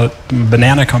bananas, we call it a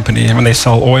banana company, and when they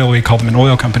sell oil, we call them an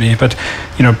oil company. But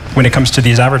you know, when it comes to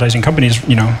these advertising companies,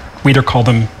 you know, we either call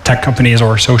them tech companies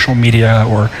or social media,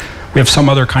 or we have some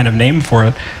other kind of name for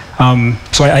it.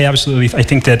 So I absolutely, I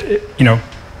think that, you know,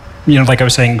 like I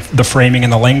was saying, the framing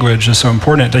and the language is so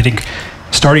important. I think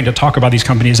starting to talk about these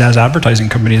companies as advertising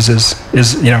companies is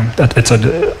you know, it's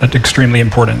an extremely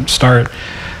important start.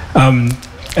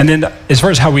 And then as far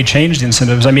as how we change the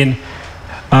incentives, I mean,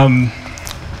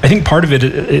 I think part of it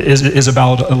is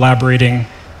about elaborating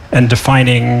and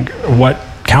defining what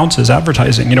counts as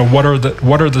advertising. You know, what are the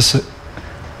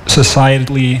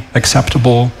societally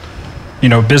acceptable, you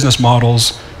know, business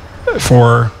models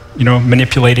for, you know,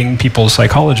 manipulating people's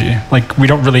psychology? Like, we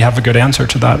don't really have a good answer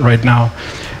to that right now.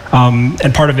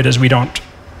 And part of it is we don't,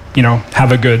 you know,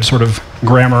 have a good sort of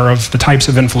grammar of the types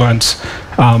of influence.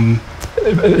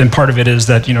 And part of it is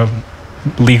that, you know,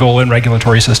 legal and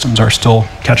regulatory systems are still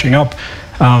catching up.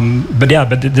 But yeah,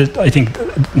 I think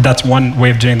that's one way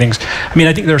of doing things. I mean,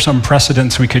 I think there are some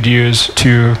precedents we could use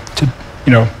to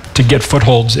you know, to get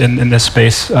footholds in this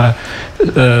space.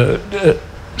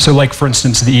 So like, for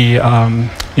instance, the,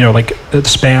 you know, like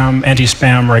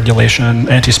anti-spam regulation,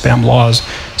 anti-spam laws.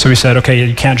 So we said, okay,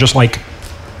 you can't just like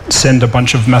send a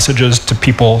bunch of messages to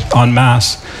people en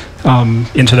masse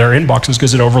into their inboxes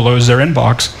because it overloads their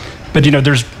inbox. But, you know,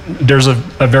 there's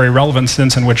a very relevant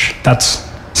sense in which that's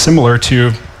similar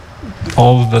to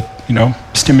all of the, you know,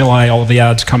 stimuli, all of the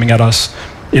ads coming at us,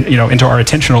 you know, into our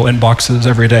attentional inboxes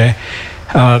every day.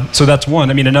 So that's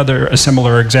one. I mean, a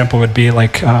similar example would be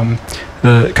like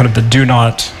the kind of the do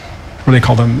not, what do they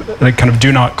call them? Like kind of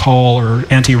do not call or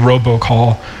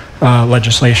anti-robocall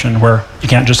legislation, where you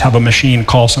can't just have a machine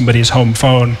call somebody's home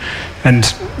phone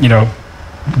and, you know,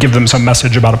 give them some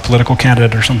message about a political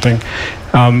candidate or something.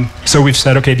 So we've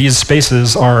said, okay, these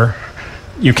spaces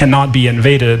you cannot be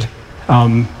invaded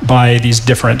by these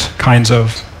different kinds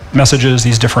of messages,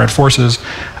 these different forces.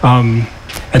 And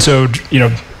so, you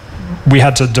know, we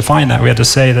had to define that. We had to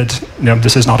say that, you know,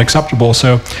 this is not acceptable.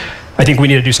 So I think we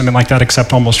need to do something like that,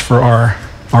 except almost for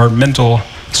our mental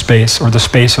space, or the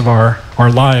space of our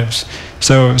lives.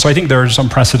 So I think there are some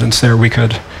precedents there we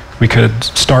could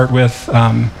start with.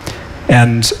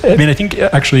 And I mean, I think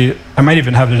actually, I might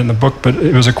even have it in the book, but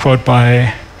it was a quote by,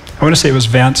 I want to say it was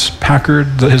Vance Packard,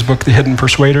 his book, The Hidden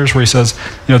Persuaders, where he says,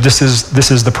 you know, this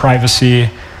is the privacy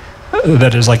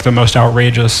that is like the most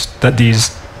outrageous that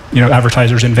these, you know,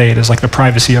 advertisers invade, is like the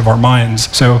privacy of our minds.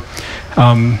 So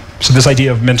this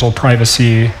idea of mental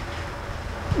privacy,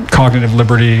 cognitive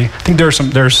liberty, I think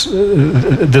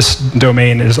this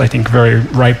domain is, I think, very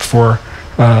ripe for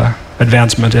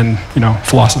advancement in, you know,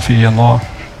 philosophy and law.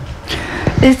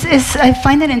 I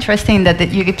find it interesting that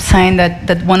you keep saying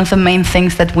that one of the main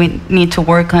things that we need to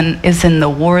work on is in the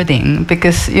wording,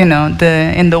 because, you know,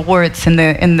 in the words, in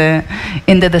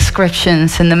the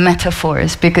descriptions, in the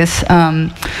metaphors, because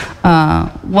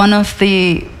one of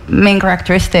the main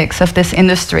characteristics of this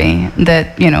industry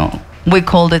that, you know, we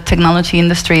call the technology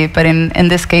industry, but in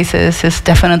this case it's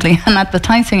definitely an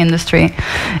advertising industry,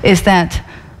 is that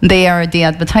they are the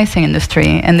advertising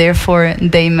industry, and therefore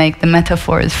they make the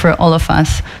metaphors for all of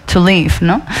us to live,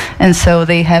 no? And so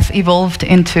they have evolved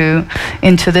into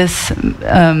this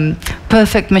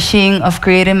perfect machine of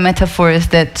creating metaphors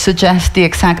that suggest the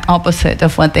exact opposite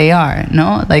of what they are,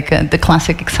 no? Like the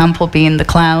classic example being the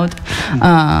cloud,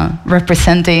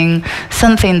 representing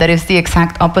something that is the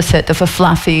exact opposite of a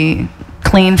fluffy,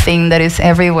 clean thing that is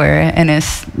everywhere and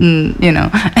is, you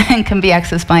know, and can be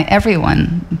accessed by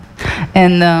everyone.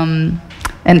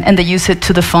 And they use it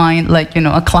to define, like, you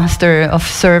know, a cluster of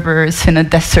servers in a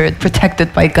desert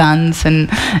protected by guns and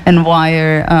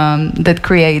wire that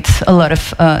creates a lot of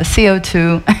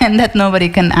CO2 and that nobody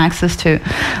can access to.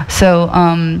 So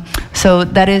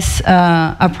that is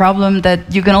a problem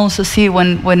that you can also see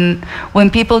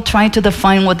when people try to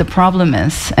define what the problem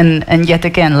is. And yet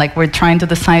again, like, we're trying to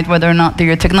decide whether or not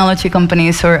they're technology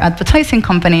companies or advertising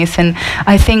companies. And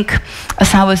I think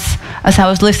as I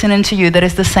was listening to you, that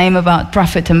is the same about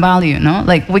profit and value, no?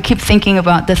 Like, we keep thinking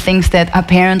about the things that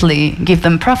apparently give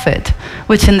them profit,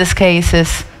 which in this case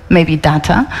is maybe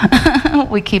data.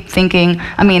 We keep thinking,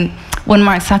 I mean, when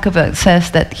Mark Zuckerberg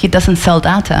says that he doesn't sell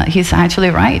data, he's actually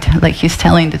right. Like, he's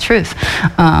telling the truth.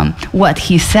 What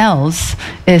he sells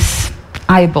is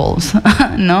eyeballs,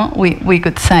 no? We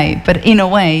could say. But in a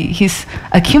way, he's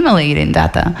accumulating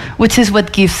data, which is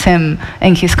what gives him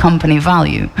and his company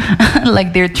value.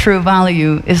 Like, their true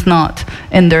value is not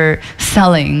in their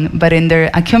selling, but in their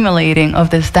accumulating of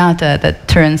this data that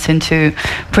turns into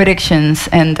predictions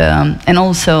and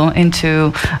also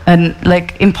into an,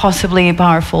 like, impossibly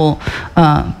powerful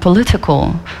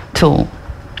political tool.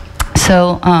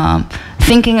 So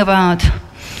thinking about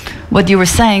what you were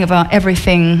saying about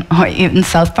everything, or even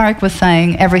South Park was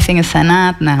saying, everything is an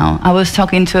ad now. I was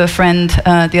talking to a friend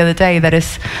the other day that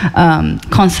is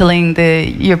counseling the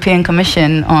European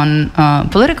Commission on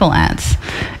political ads.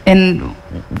 And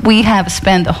we have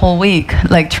spent a whole week,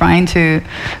 like, trying to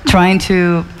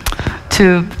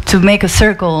make a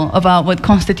circle about what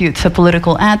constitutes a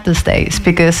political ad these days,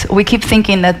 because we keep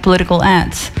thinking that political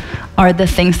ads are the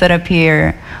things that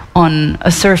appear on a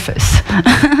surface,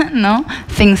 no?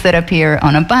 Things that appear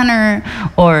on a banner,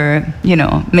 or, you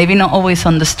know, maybe not always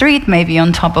on the street, maybe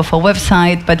on top of a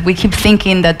website, but we keep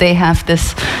thinking that they have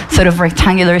this sort of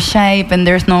rectangular shape, and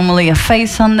there's normally a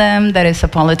face on them that is a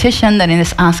politician that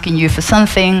is asking you for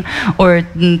something, or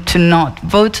to not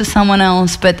vote to someone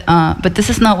else. But this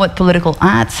is not what political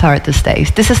ads are these days.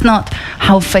 This is not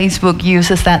how Facebook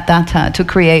uses that data to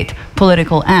create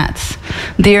political ads.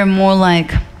 They are more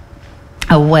like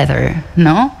a weather,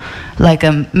 no? Like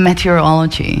a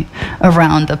meteorology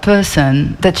around a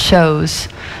person that shows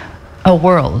a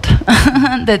world,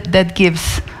 that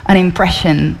gives an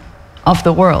impression of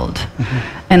the world.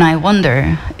 Mm-hmm. And I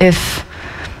wonder if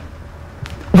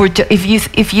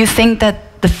you think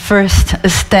that the first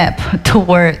step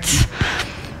towards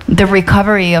the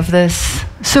recovery of this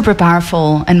super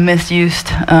powerful and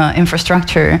misused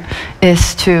infrastructure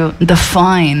is to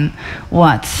define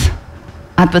what's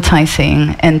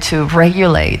advertising and to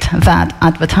regulate that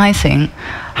advertising.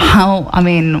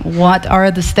 What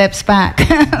are the steps back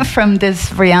from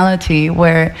this reality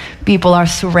where people are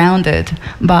surrounded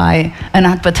by an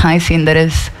advertising that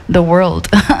is the world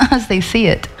as they see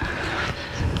it?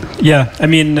 Yeah, I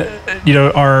mean, you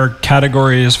know, our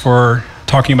categories for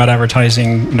talking about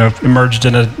advertising, you know, emerged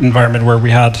in an environment where we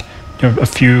had, you know, a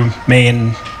few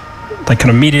main, like,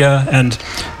 kind of media, and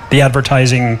the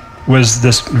advertising was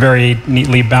this very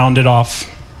neatly bounded off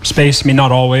space. I mean,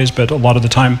 not always, but a lot of the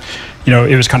time, you know,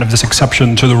 it was kind of this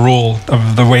exception to the rule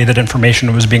of the way that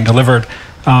information was being delivered.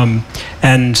 And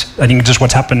I think just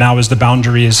what's happened now is the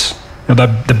boundaries, you know,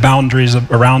 the boundaries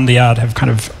around the ad have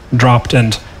kind of dropped,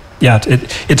 and yeah,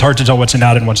 it's hard to tell what's an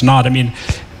ad and what's not. I mean,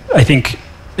 I think,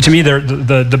 to me,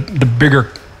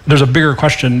 there's a bigger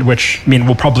question, which, I mean,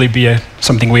 will probably be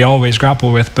something we always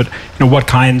grapple with, but, you know, what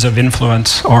kinds of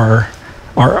influence do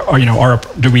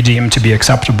we deem to be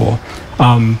acceptable?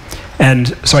 And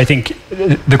so I think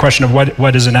the question of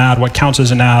what is an ad, what counts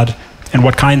as an ad, and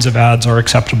what kinds of ads are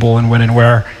acceptable and when and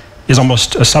where is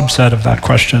almost a subset of that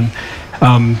question.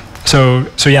 So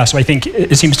I think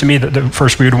it seems to me that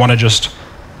first we would want to just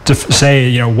say,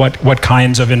 you know, what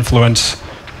kinds of influence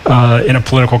in a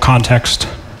political context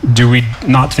do we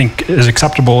not think is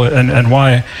acceptable, and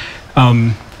why?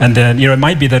 And then, you know, it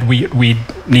might be that we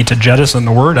need to jettison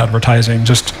the word advertising.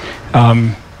 Just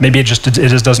maybe it just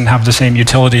doesn't have the same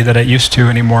utility that it used to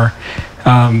anymore.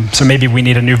 So maybe we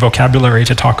need a new vocabulary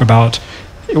to talk about.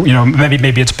 You know,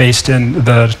 maybe it's based in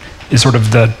the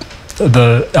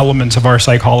the elements of our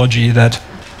psychology that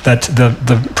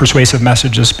the persuasive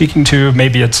message is speaking to.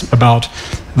 Maybe it's about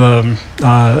the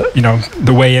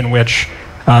way in which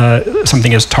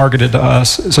something is targeted to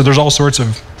us. So there's all sorts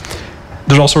of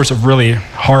really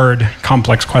hard,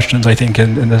 complex questions, I think,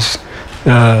 in this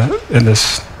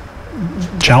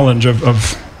challenge of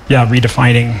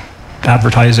redefining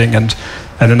advertising, and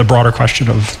then the broader question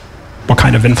of what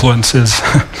kind of influence is,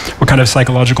 what kind of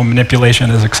psychological manipulation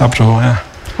is acceptable. Yeah.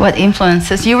 What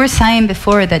influences? You were saying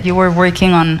before that you were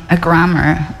working on a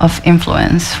grammar of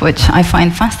influence, which I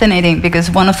find fascinating,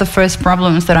 because one of the first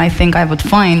problems that I think I would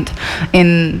find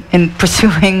in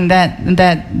pursuing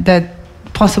that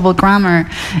possible grammar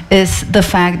is the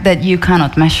fact that you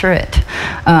cannot measure it.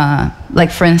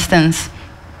 Like, for instance,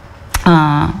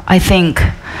 I think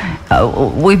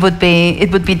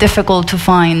it would be difficult to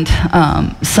find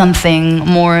something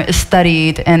more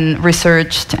studied and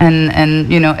researched and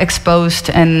exposed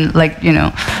and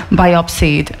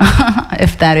biopsied,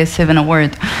 if that is even a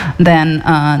word, than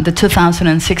the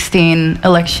 2016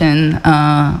 election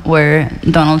where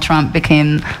Donald Trump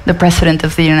became the president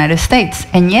of the United States.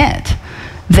 And yet,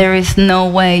 there is no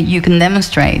way you can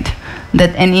demonstrate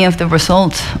that any of the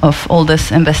results of all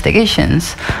these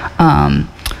investigations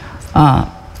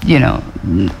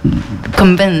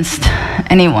convinced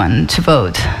anyone to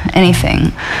vote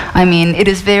anything. I mean, it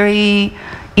is very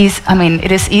easy. I mean,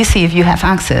 it is easy if you have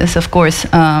access, of course,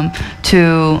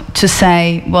 to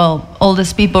say, well, all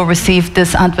these people received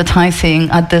this advertising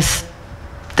at this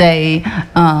day,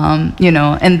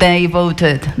 and they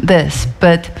voted this,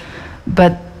 but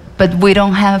we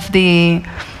don't have the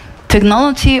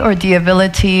technology or the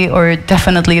ability or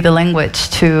definitely the language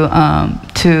to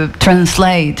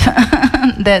translate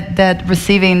that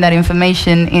receiving that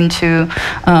information into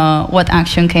what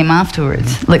action came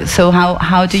afterwards. Like, so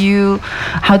how do you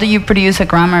produce a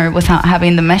grammar without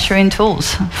having the measuring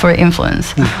tools for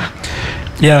influence?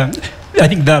 Yeah, I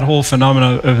think that whole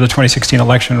phenomena of the 2016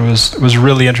 election was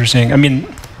really interesting. I mean,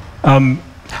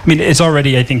 it's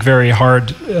already, I think, very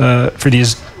hard for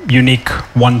these unique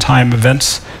one-time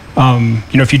events.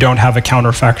 If you don't have a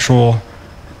counterfactual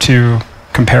to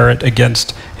compare it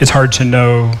against, it's hard to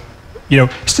know. I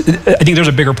think there's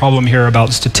a bigger problem here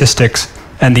about statistics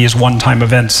and these one-time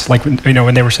events. Like,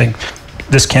 when they were saying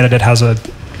this candidate has a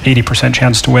 80%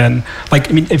 chance to win. Like,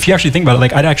 I mean, if you actually think about it,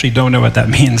 like, I actually don't know what that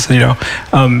means.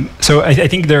 So I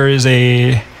think there is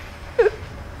a.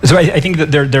 So I think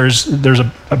that there's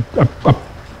a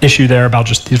issue there about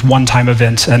just these one-time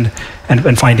events and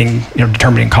finding,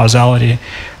 determining causality.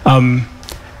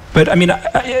 But I mean,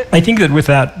 I think that with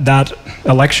that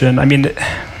election, I mean,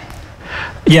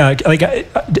 yeah, like,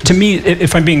 to me,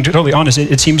 if I'm being totally honest,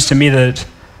 it seems to me that,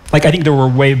 like, I think there were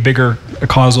way bigger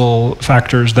causal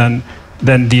factors than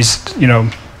these,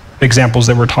 examples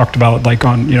that were talked about, like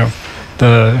on,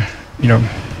 the,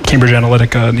 Cambridge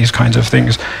Analytica and these kinds of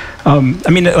things. I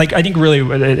mean, like, I think really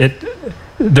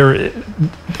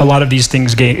a lot of these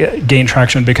things gain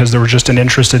traction because there was just an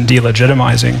interest in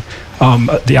delegitimizing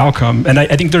the outcome. And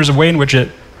I think there's a way in which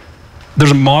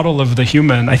there's a model of the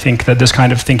human, I think, that this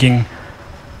kind of thinking,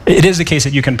 it is the case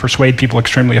that you can persuade people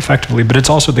extremely effectively, but it's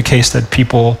also the case that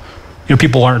people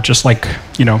aren't just like,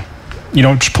 you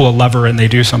don't just pull a lever and they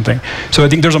do something. So I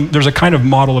think there's a kind of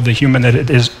model of the human that it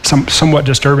is somewhat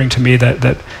disturbing to me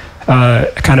that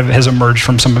kind of has emerged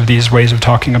from some of these ways of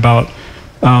talking about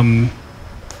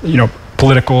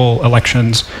political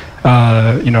elections.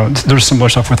 There's similar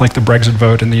stuff with, like, the Brexit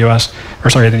vote in the US, or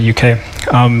sorry, in the UK.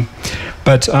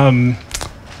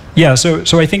 Yeah,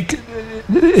 so I think,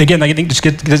 again, I think this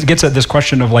gets at this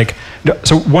question of, like,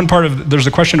 so one part of, there's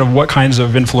the question of what kinds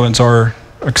of influence are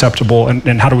acceptable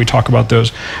and how do we talk about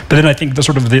those. But then I think the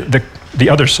sort of the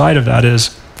other side of that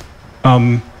is,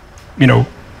 how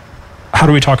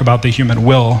do we talk about the human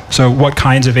will? So what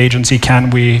kinds of agency can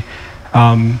we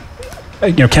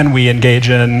engage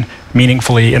in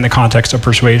meaningfully in the context of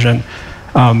persuasion?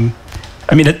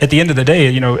 I mean, at the end of the day,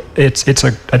 it's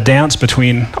a dance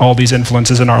between all these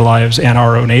influences in our lives and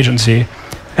our own agency,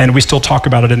 and we still talk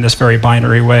about it in this very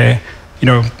binary way,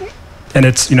 and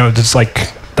it's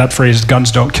like that phrase,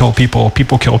 guns don't kill people,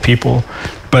 people kill people.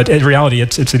 But in reality,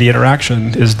 it's the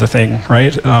interaction is the thing,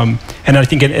 right? And I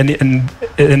think in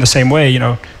the same way,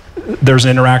 there's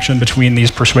an interaction between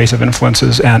these persuasive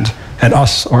influences and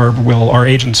us, our will, our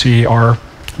agency, our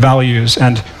values.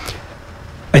 And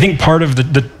I think part of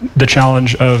the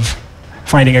challenge of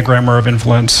finding a grammar of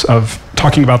influence, of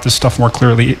talking about this stuff more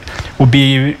clearly, will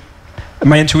be,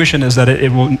 my intuition is that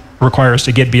it will require us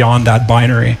to get beyond that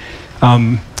binary.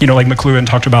 Like McLuhan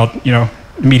talked about,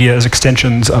 media as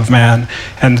extensions of man,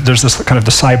 and there's this kind of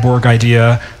the cyborg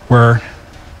idea where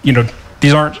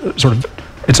these aren't sort of,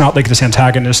 it's not like this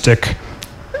antagonistic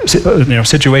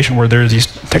situation where there are these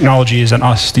technologies and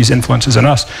us, these influences in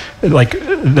us, like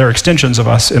they're extensions of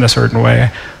us in a certain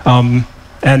way.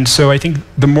 And so I think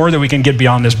the more that we can get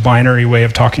beyond this binary way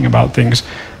of talking about things,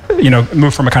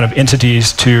 move from a kind of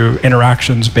entities to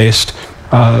interactions-based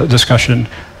discussion,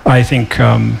 I think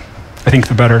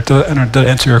the better. Did I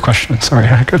answer your question? Sorry,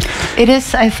 I could. It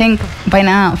is, I think,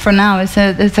 for now, it's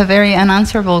a very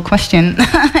unanswerable question.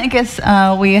 I guess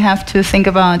we have to think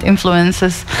about influence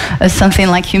as something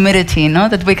like humidity,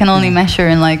 that we can only measure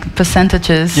in like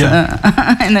percentages,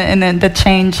 that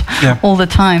change all the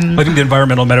time. I think the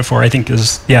environmental metaphor,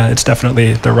 it's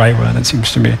definitely the right one, it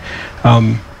seems to me.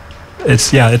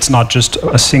 It's not just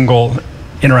a single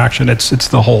interaction, it's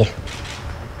the whole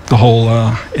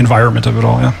environment of it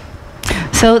all, yeah.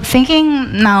 So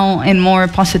thinking now in more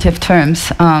positive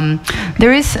terms,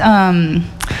 there is, my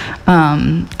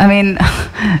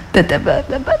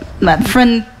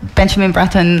friend Benjamin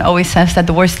Bratton always says that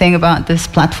the worst thing about these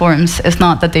platforms is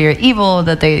not that they are evil,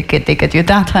 that they get your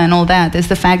data and all that, is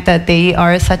the fact that they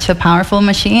are such a powerful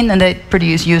machine and they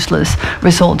produce useless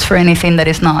results for anything that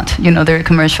is not, their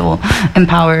commercial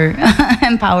empower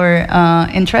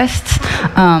interests.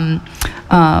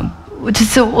 Which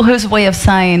is his way of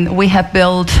saying we have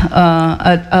built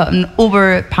an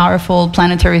uber powerful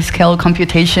planetary scale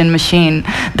computation machine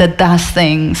that does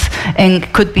things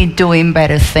and could be doing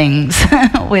better things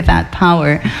with that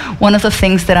power. One of the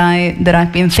things that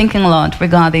I've been thinking a lot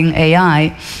regarding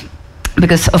AI,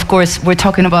 because of course we're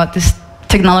talking about this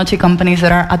technology companies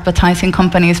that are advertising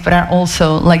companies, but are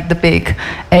also like the big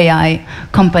AI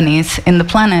companies in the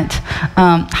planet,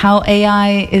 how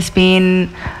AI is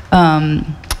being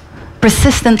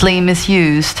persistently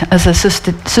misused as a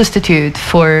substitute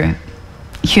for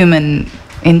human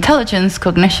intelligence,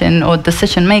 cognition, or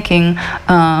decision-making,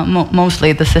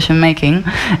 mostly decision-making,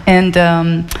 and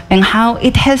how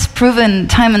it has proven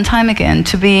time and time again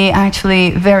to be actually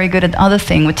very good at other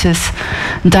thing, which is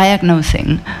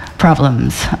diagnosing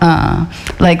problems.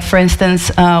 Like, for instance,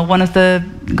 one of the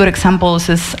good examples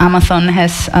is Amazon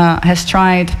has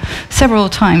tried several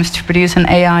times to produce an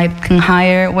AI that can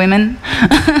hire women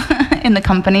in the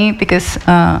company, because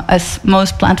as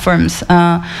most platforms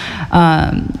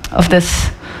of this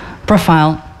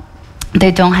profile, they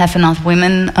don't have enough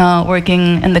women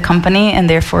working in the company, and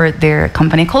therefore their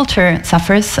company culture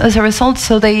suffers as a result.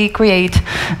 So they create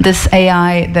this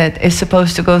AI that is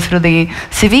supposed to go through the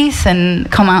CVs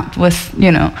and come out with,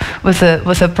 with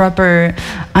a proper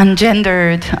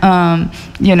ungendered,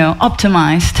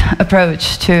 optimized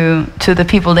approach to the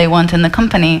people they want in the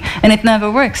company. And it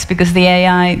never works, because the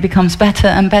AI becomes better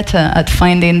and better at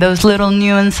finding those little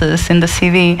nuances in the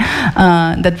CV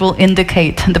that will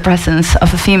indicate the presence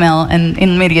of a female, and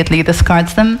immediately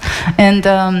discards them. And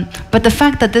but the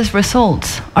fact that these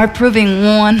results are proving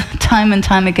time and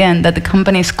time again that the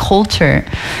company's culture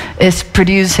is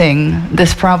producing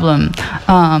this problem,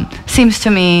 seems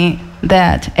to me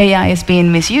that AI is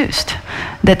being misused,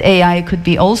 that AI could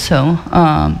be also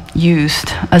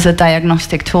used as a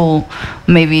diagnostic tool,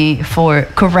 maybe for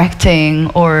correcting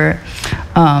or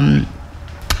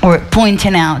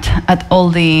pointing out at all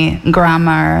the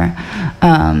grammar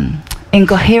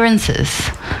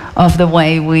incoherences of the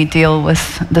way we deal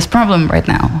with this problem right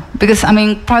now. Because,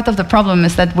 part of the problem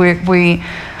is that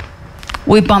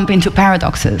we bump into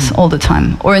paradoxes all the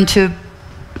time, or into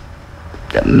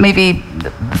maybe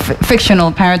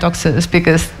fictional paradoxes,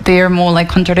 because they are more like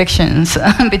contradictions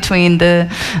between the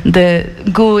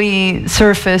gooey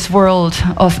surface world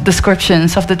of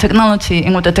descriptions of the technology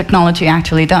and what the technology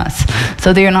actually does.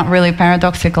 So they are not really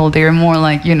paradoxical, they are more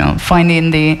like,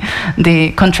 finding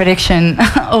the contradiction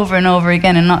over and over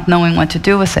again and not knowing what to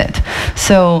do with it.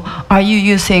 So are you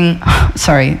using,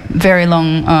 sorry, very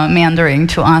long meandering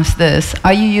to ask this,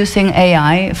 are you using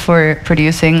AI for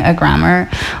producing a grammar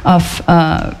of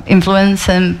influence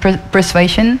and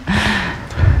persuasion?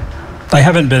 I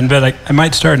haven't been, but I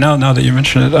might start now that you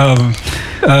mention it.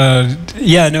 I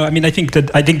think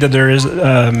that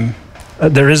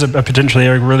there is a potentially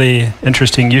a really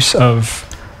interesting use of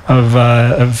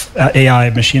AI,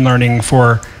 machine learning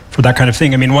for that kind of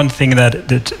thing. One thing that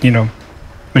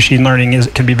machine learning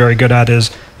can be very good at is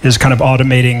kind of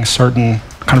automating certain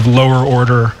kind of lower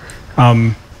order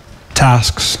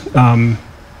tasks,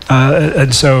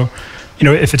 and so,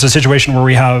 if it's a situation where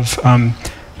we have,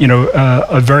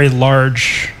 a very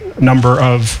large number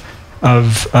of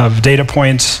data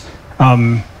points,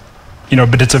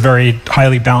 but it's a very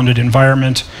highly bounded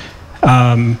environment,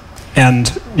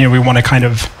 and we want to kind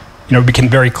of, we can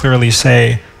very clearly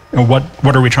say,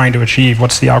 what are we trying to achieve?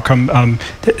 What's the outcome? And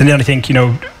then I think,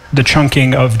 the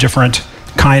chunking of different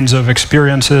kinds of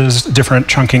experiences, different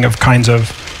chunking of kinds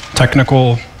of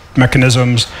technical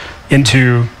mechanisms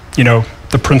into, you know,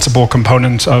 the principal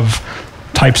components of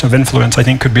types of influence, I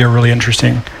think could be a really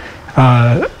interesting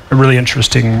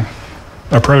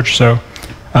approach. So,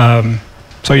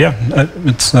 so yeah,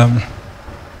 it's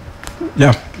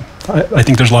yeah, I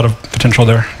think there's a lot of potential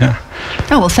there. Yeah.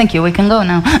 Oh well, thank you. We can go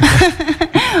now.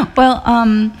 Well,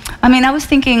 I mean, I was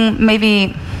thinking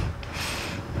maybe.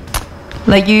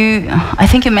 Like I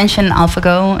think you mentioned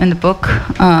AlphaGo in the book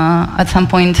at some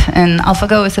point, and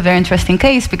AlphaGo is a very interesting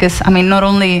case because, I mean, not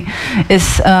only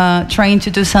is trying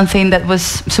to do something that was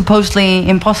supposedly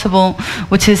impossible,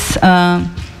 which is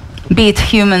beat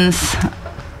humans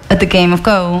at the game of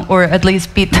Go, or at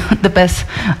least beat the best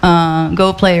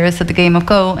Go players at the game of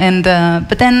Go, and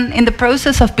but then in the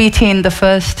process of beating the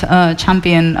first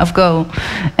champion of Go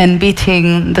and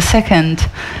beating the second,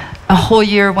 a whole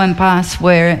year went past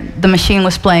where the machine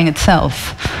was playing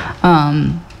itself,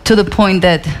 to the point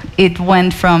that it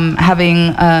went from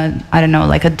having, I don't know,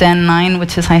 like a Den 9,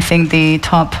 which is, I think, the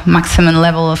top maximum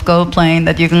level of Go playing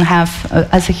that you can have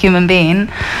as a human being,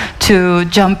 to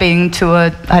jumping to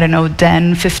a, I don't know,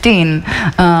 Den 15,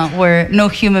 where no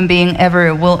human being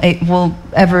ever will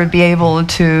ever be able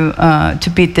to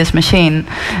beat this machine.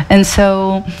 And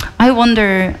so I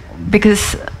wonder,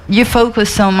 because you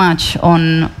focus so much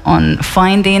on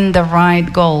finding the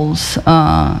right goals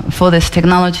for these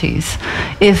technologies.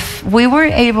 If we were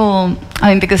able,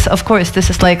 I mean, because of course this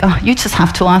is like, oh, you just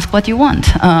have to ask what you want,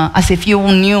 as if you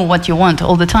knew what you want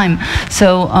all the time.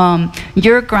 So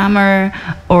your grammar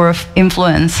or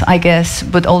influence, I guess,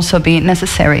 would also be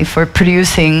necessary for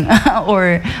producing,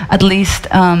 or at least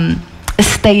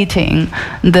stating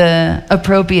the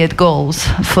appropriate goals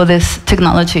for these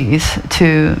technologies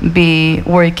to be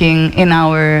working in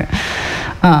our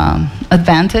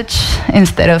advantage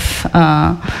instead of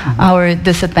our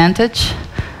disadvantage.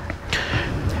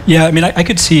 Yeah, I mean, I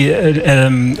could see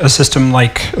a system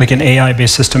like an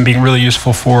AI-based system being really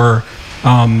useful for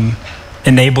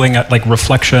enabling like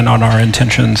reflection on our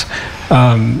intentions.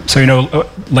 So, you know,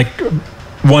 like,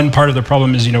 one part of the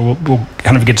problem is, you know, we'll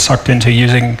kind of get sucked into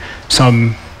using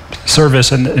some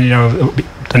service, and you know,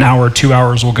 an hour, 2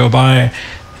 hours will go by,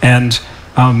 and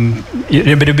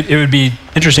it would be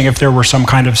interesting if there were some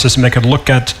kind of system that could look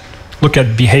at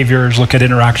behaviors, look at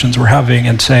interactions we're having,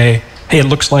 and say, hey, it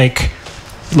looks like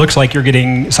you're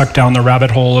getting sucked down the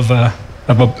rabbit hole of a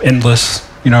endless,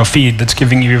 you know, feed that's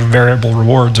giving you variable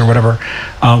rewards or whatever.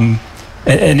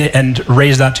 And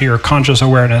raise that to your conscious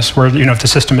awareness, where, you know, if the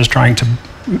system is trying to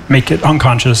make it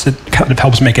unconscious, it kind of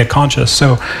helps make it conscious.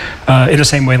 So in the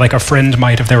same way, like a friend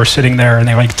might, if they were sitting there and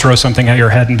they like throw something at your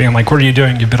head and being like, what are you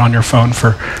doing? You've been on your phone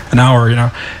for an hour, you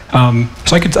know.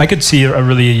 So I could see a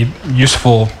really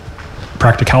useful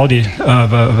practicality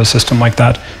of a system like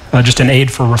that, just an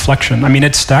aid for reflection. I mean,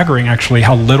 it's staggering actually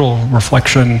how little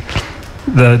reflection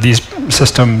these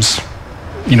systems,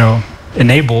 you know,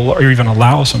 enable or even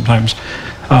allow sometimes.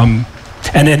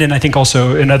 And then I think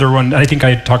also another one, I think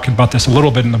I talked about this a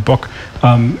little bit in the book,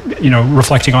 you know,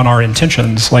 reflecting on our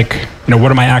intentions, like, you know,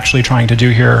 what am I actually trying to do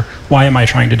here? Why am I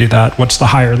trying to do that? What's the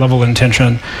higher level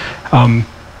intention?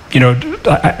 You know,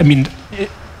 I mean,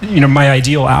 you know, my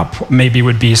ideal app maybe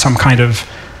would be some kind of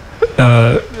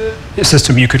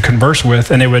system you could converse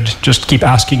with, and it would just keep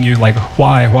asking you, like,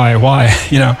 why,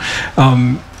 you know,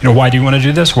 why do you want to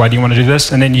do this? Why do you want to do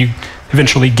this? And then you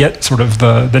eventually get sort of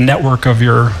the network of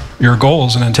your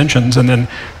goals and intentions, and then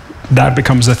that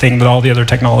becomes the thing that all the other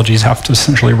technologies have to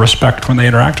essentially respect when they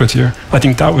interact with you. I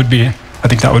think that would be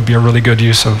a really good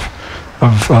use of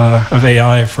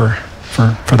AI for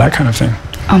that kind of thing.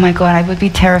 Oh my God, I would be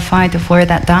terrified of where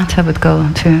that data would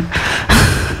go to.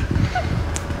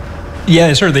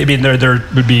 Yeah, certainly. I mean, there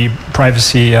would be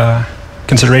privacy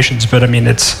considerations, but I mean,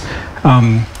 it's,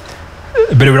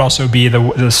 but it would also be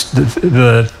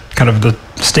the kind of the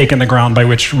stake in the ground by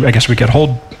which I guess we could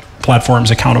hold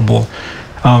platforms accountable.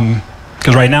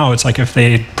 Because right now it's like if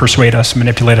they persuade us,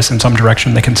 manipulate us in some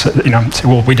direction, they can say, you know, say,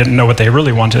 well, we didn't know what they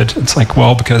really wanted. It's like,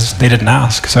 well, because they didn't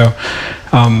ask. So,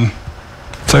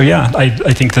 so yeah,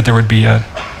 I think that there would be a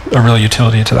real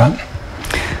utility to that.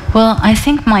 Well, I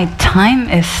think my time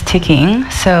is ticking,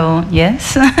 so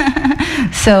yes.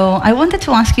 So I wanted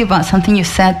to ask you about something you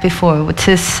said before, which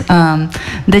is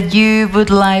that you would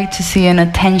like to see an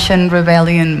attention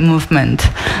rebellion movement,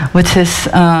 which is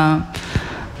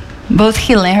both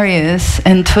hilarious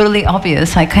and totally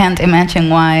obvious. I can't imagine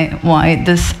why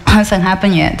this hasn't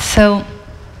happened yet. So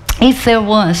if there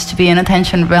was to be an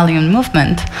attention rebellion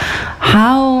movement,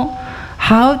 how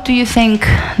how do you think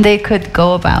they could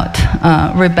go about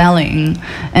rebelling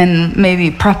and maybe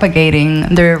propagating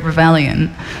their rebellion?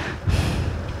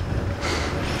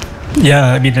 Yeah,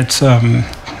 I mean, it's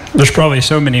there's probably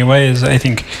so many ways. I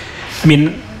think, I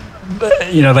mean,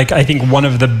 you know, like I think one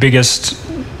of the biggest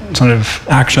sort of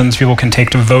actions people can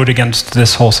take to vote against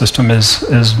this whole system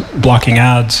is blocking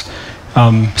ads.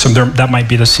 So that might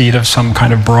be the seed of some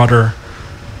kind of broader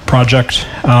project.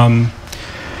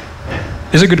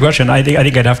 It's a good question. I think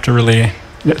I'd have to really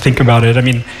think about it. I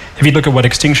mean, if you look at what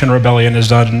Extinction Rebellion has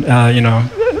done, you know,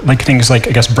 like things like,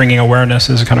 I guess, bringing awareness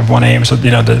is kind of one aim. So,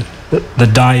 you know, the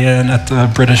die-in at the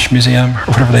British Museum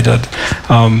or whatever they did,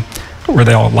 where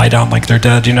they all lie down like they're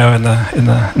dead, you know, in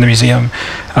the museum.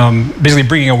 Basically,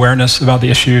 bringing awareness about the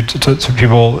issue to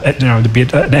people, you know, to be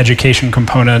an education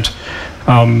component.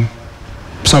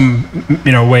 Some,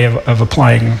 you know, way of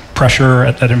applying pressure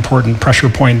at important pressure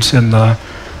points in the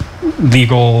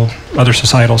legal, other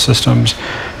societal systems.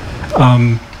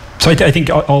 So I think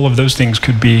all of those things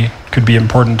could be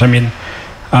important. I mean,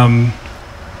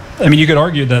 you could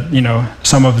argue that, you know,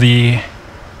 some of the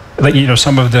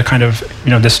kind of,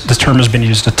 you know, this term has been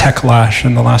used, a techlash,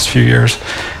 in the last few years.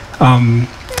 You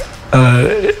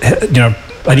know,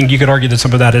 I think you could argue that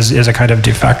some of that is a kind of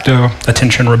de facto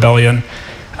attention rebellion.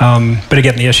 But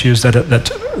again, the issues that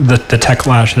the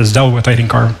techlash has dealt with, I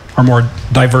think, are more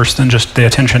diverse than just the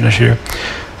attention issue.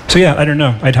 So yeah, I don't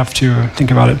know. I'd have to think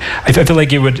about it. I feel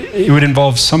like it would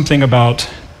involve something about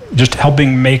just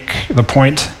helping make the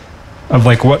point of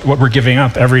like what we're giving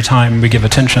up every time we give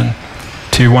attention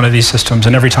to one of these systems,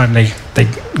 and every time they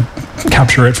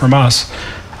capture it from us.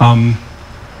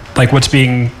 Like what's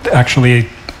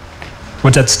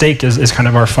at stake is kind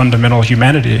of our fundamental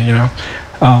humanity, you know.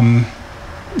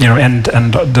 You know, and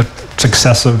the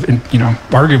success of, you know,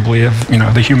 arguably of, you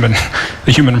know, the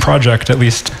human project, at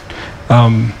least,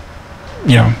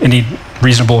 you know, any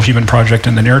reasonable human project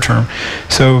in the near term.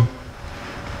 So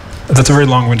that's a very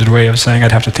long-winded way of saying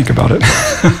I'd have to think about it.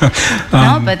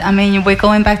 No, but I mean, we're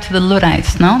going back to the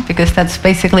Luddites, no? Because that's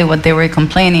basically what they were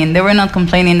complaining. They were not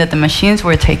complaining that the machines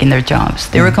were taking their jobs.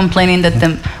 They were complaining that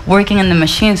them working in the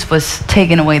machines was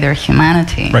taking away their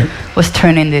humanity, right. Was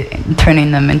turning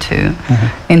them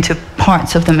into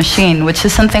parts of the machine, which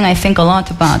is something I think a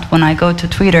lot about when I go to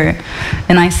Twitter,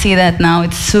 and I see that now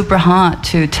it's super hard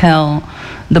to tell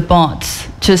the bots,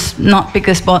 just not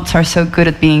because bots are so good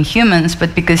at being humans,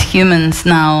 but because humans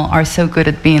now are so good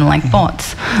at being like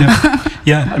bots.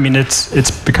 Yeah, I mean,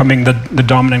 it's becoming the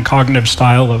dominant cognitive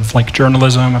style of like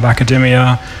journalism, of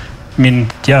academia. I mean,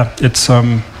 yeah, it's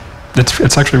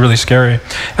actually really scary.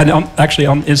 And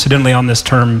incidentally, on this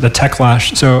term, the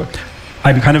techlash. So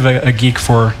I'm kind of a geek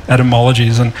for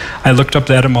etymologies, and I looked up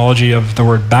the etymology of the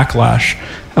word backlash,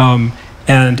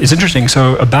 and it's interesting.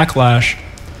 So a backlash,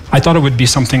 I thought it would be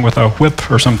something with a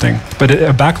whip or something, but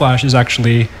a backlash is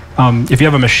actually, if you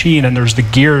have a machine and there's the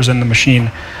gears in the machine,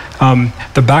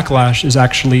 the backlash is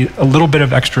actually a little bit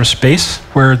of extra space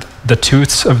where the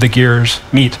tooths of the gears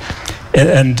meet.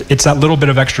 And it's that little bit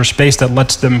of extra space that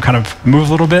lets them kind of move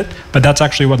a little bit, but that's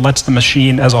actually what lets the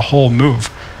machine as a whole move.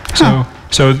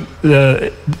 So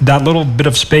that little bit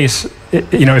of space,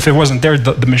 you know, if it wasn't there,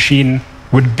 the machine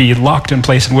would be locked in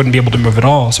place and wouldn't be able to move at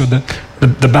all. So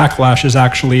the backlash is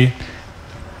actually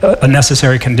a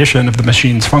necessary condition of the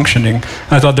machine's functioning.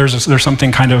 And I thought there's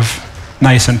something kind of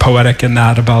nice and poetic in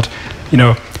that about, you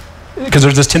know, because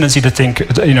there's this tendency to think,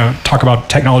 you know, talk about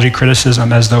technology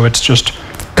criticism as though it's just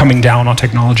coming down on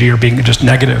technology or being just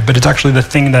negative, but it's actually the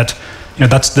thing that, you know,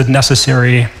 that's the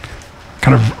necessary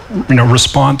kind of, you know,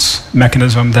 response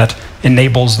mechanism that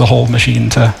enables the whole machine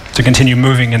to continue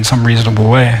moving in some reasonable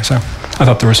way. So I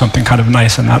thought there was something kind of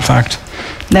nice in that fact.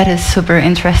 That is super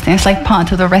interesting. It's like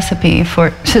part of the recipe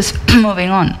for just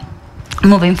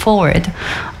moving forward.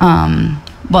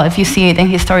 Well, if you see it in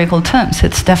historical terms,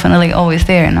 it's definitely always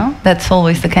there, no? That's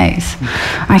always the case.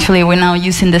 Actually, we're now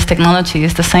using this technology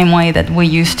the same way that we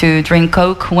used to drink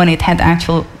Coke when it had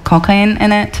actual cocaine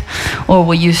in it, or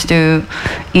we used to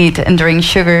eat and drink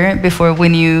sugar before we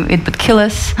knew it would kill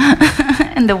us,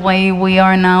 and the way we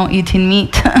are now eating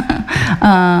meat,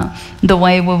 the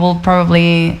way we will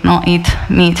probably not eat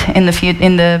meat in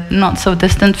the not so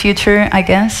distant future, I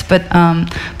guess. But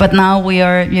now we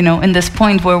are, you know, in this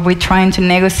point where we're trying to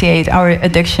negotiate our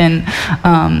addiction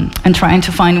and trying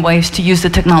to find ways to use the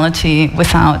technology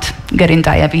without getting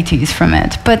diabetes from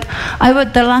it. But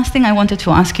the last thing I wanted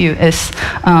to ask you is,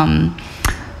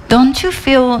 don't you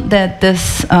feel that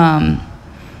this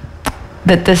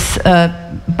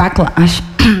backlash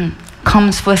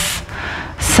comes with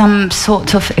some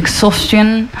sort of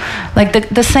exhaustion, like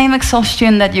the same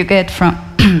exhaustion that you get from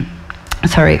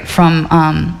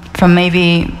from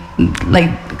maybe like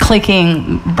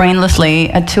clicking brainlessly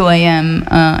at 2 a.m.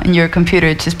 In your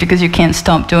computer just because you can't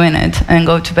stop doing it and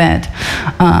go to bed.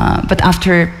 But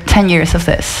after 10 years of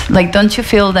this, like, don't you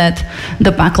feel that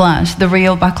the backlash, the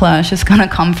real backlash, is gonna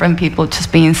come from people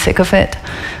just being sick of it,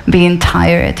 being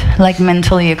tired, like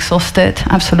mentally exhausted,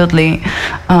 absolutely,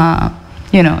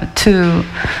 you know, too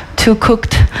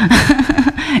cooked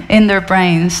in their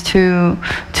brains, too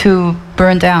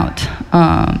burned out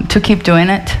to keep doing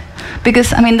it?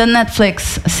 Because, I mean, the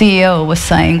Netflix CEO was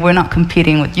saying, we're not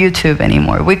competing with YouTube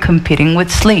anymore, we're competing with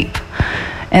sleep.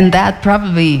 And that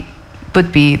probably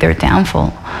would be their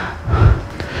downfall.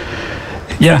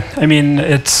 Yeah, I mean,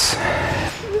 it's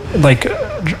like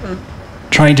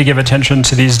trying to give attention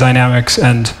to these dynamics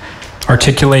and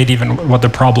articulate even what the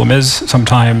problem is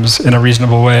sometimes in a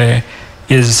reasonable way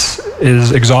is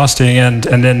exhausting, and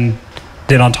then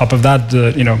on top of that,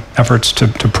 the, you know, efforts to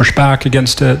push back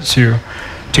against it,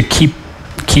 to keep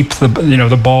the, you know,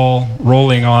 the ball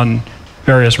rolling on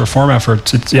various reform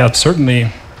efforts. It's certainly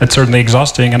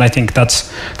exhausting, and I think that's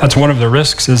one of the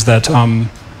risks, is that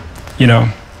you know,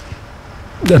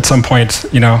 at some point,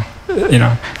 you know,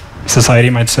 society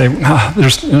might say, we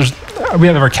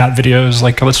have our cat videos,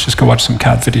 like, let's just go watch some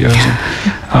cat videos,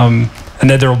 and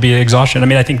then there will be exhaustion. I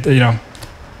mean, I think that, you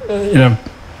know,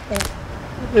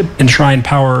 enshrined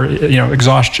power, you know,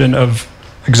 exhaustion of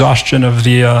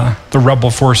the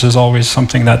rebel force is always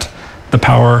something that the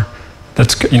power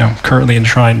that's, you know, currently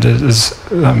enshrined is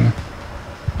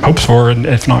hopes for, and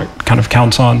if not, kind of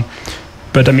counts on.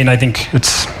 But I mean, I think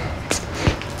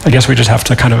I guess we just have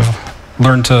to kind of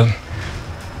learn to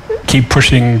keep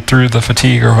pushing through the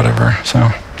fatigue or whatever. So.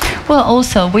 Well,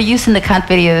 also, we're using the cat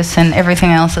videos and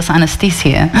everything else as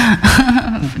anesthesia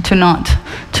to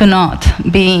not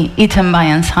be eaten by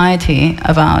anxiety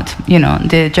about, you know,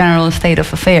 the general state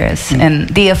of affairs, and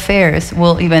the affairs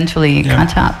will eventually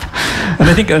catch up. And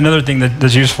I think another thing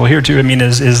that's useful here too, I mean,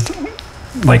 is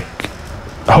like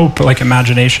hope, like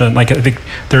imagination. Like, I think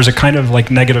there's a kind of like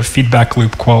negative feedback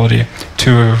loop quality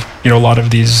to, you know, a lot of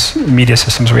these media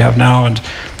systems we have now, and,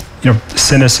 you know,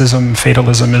 cynicism,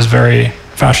 fatalism is very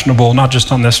fashionable, not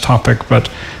just on this topic, but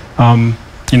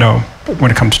you know,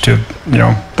 when it comes to, you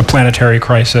know, the planetary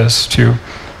crisis, to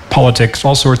politics,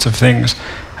 all sorts of things.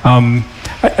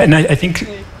 I think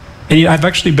I've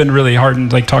actually been really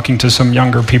heartened, like, talking to some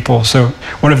younger people. So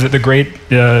one of the great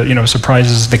you know,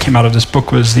 surprises that came out of this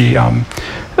book was the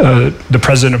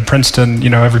president of Princeton. You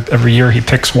know, every year he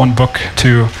picks one book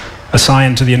to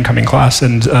assign to the incoming class,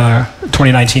 and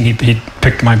 2019 he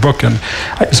picked my book, and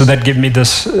so that gave me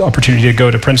this opportunity to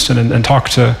go to Princeton and talk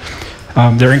to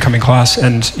their incoming class.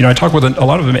 And, you know, I talked with a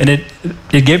lot of them, and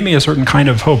it gave me a certain kind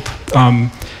of hope,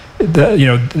 that, you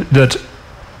know, that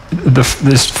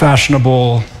this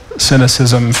fashionable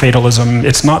cynicism, fatalism,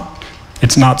 it's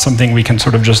not something we can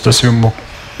sort of just assume will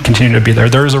continue to be there.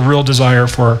 There is a real desire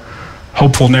for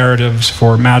hopeful narratives,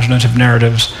 for imaginative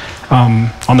narratives,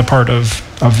 on the part of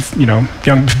you know,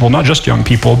 young people, not just young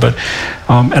people, but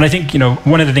and I think, you know,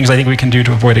 one of the things I think we can do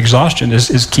to avoid exhaustion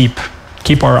is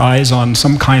keep our eyes on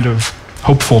some kind of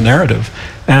hopeful narrative.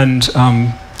 And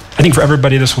I think for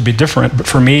everybody this will be different, but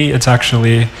for me it's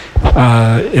actually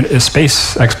a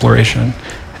space exploration.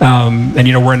 And,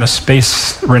 you know, we're in a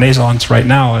space renaissance right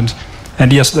now,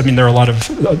 and yes, I mean, there are a lot of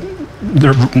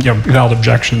you know, valid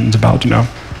objections about, you know,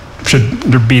 should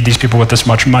there be these people with this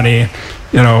much money,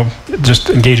 you know,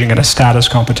 just engaging in a status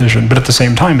competition. But at the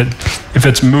same time, if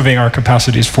it's moving our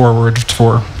capacities forward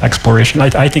for exploration,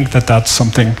 I think that that's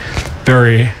something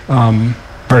very,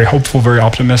 very hopeful, very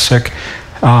optimistic.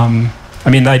 I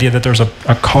mean, the idea that there's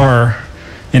a car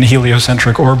in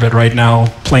heliocentric orbit right now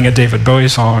playing a David Bowie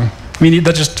song, I mean,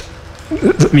 that just,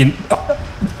 I mean,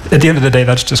 at the end of the day,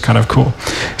 that's just kind of cool.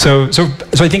 So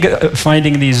I think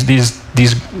finding these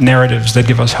narratives that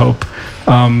give us hope,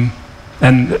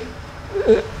 and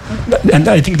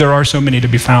I think there are so many to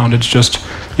be found. It's just,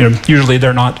 you know, usually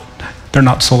they're not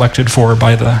selected for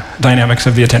by the dynamics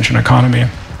of the attention economy.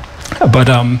 But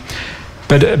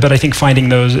I think finding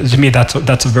those, to me, that's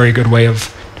a very good way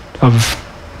of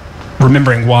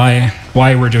remembering why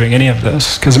we're doing any of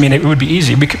this. Because, I mean, it would be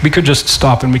easy. We could just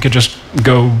stop and we could just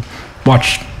go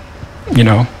watch, you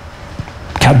know,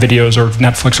 cat videos or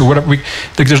Netflix or whatever.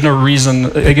 There's no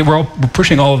reason. Like, we're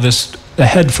pushing all of this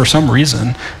ahead for some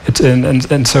reason.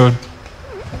 And so,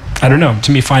 I don't know.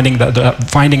 To me, finding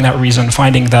that reason,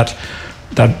 finding that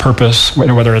purpose,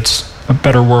 whether it's a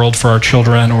better world for our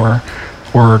children or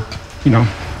you know,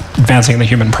 advancing the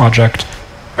human project.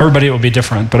 Everybody will be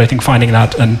different, but I think finding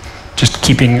that and just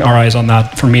keeping our eyes on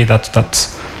that, for me,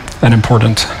 that's an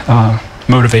important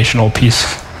motivational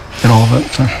piece. all of it.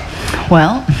 So.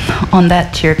 Well, on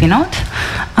that chirpy note,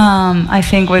 I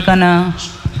think we're gonna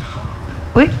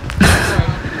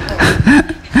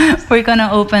we're gonna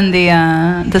open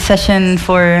the session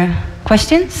for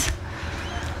questions.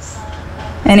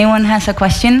 Anyone has a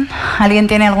question? ¿Alguien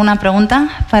tiene alguna pregunta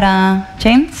para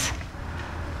James?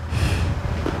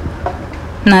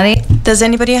 Nadie? Does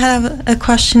anybody have a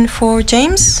question for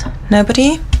James?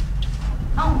 Nobody?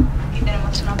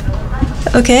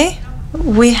 Okay,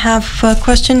 we have a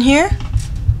question here.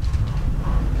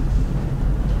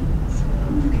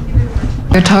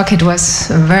 Your talk, it was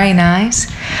very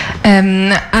nice.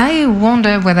 I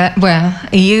wonder whether, well,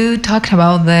 you talked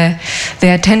about the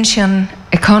attention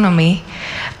economy,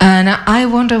 and I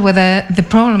wonder whether the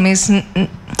problem is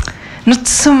not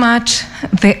so much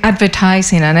the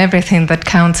advertising and everything that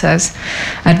counts as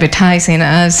advertising,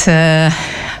 as I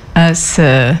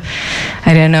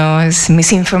don't know, as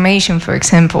misinformation, for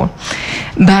example,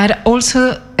 but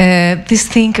also this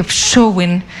thing of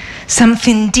showing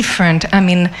something different. I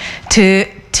mean, to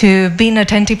being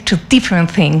attentive to different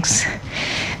things,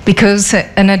 because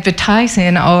an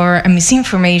advertising or a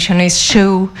misinformation is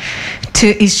shown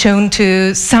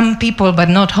to some people but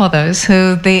not others.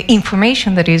 So the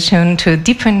information that is shown to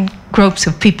different groups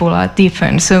of people are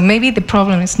different. So maybe the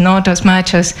problem is not as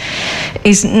much the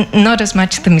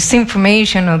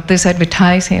misinformation or this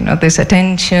advertising or this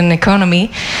attention economy,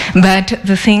 but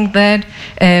the thing that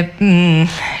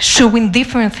showing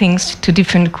different things to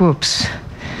different groups.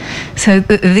 So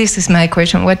this is my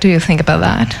question. What do you think about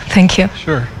that? Thank you.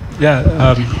 Sure.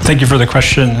 Yeah. Thank you for the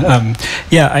question.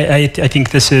 Yeah, I think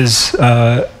this is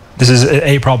a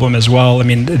problem as well. I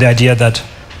mean, the idea that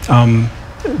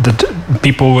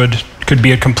people could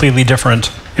be at completely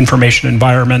different information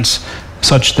environments,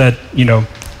 such that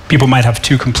people might have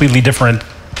two completely different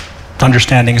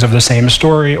understandings of the same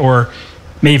story, or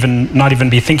may even not even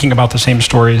be thinking about the same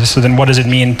stories. So then, what does it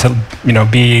mean to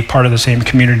be part of the same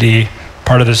community,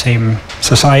 part of the same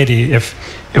society, if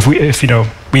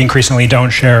we increasingly don't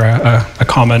share a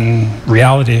common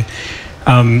reality?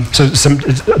 So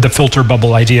the filter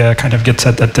bubble idea kind of gets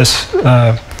at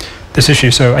this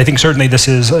issue. So I think certainly this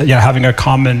is having a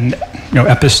common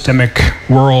epistemic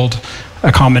world,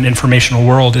 a common informational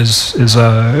world is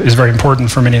very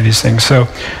important for many of these things. So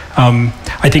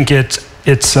I think it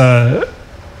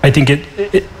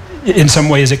in some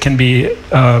ways it can be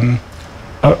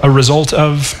a result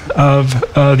of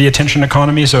the attention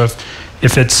economy. So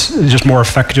if it's just more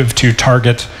effective to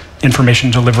target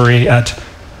information delivery at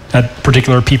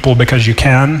particular people because you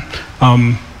can,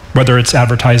 whether it's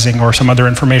advertising or some other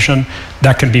information,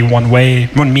 that can be one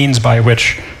means by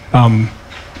which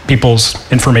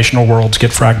people's informational worlds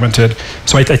get fragmented.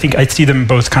 So I think I see them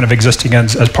both kind of existing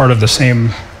as part of the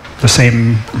same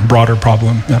broader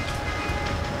problem. Yeah.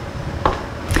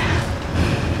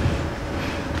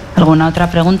 ¿Alguna otra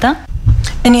pregunta?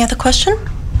 Any other question?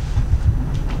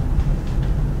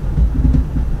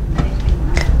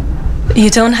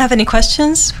 You don't have any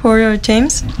questions for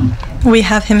James? We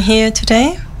have him here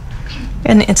today,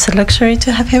 and it's a luxury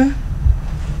to have him.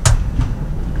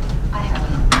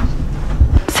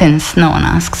 Since no one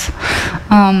asks.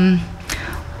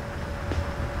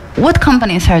 What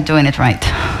companies are doing it right?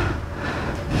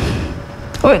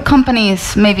 Or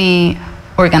companies, maybe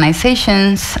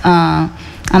organizations.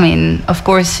 I mean, of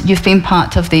course, you've been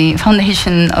part of the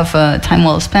foundation of Time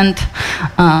Well Spent.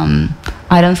 I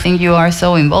don't think you are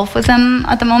so involved with them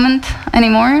at the moment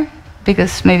anymore,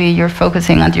 because maybe you're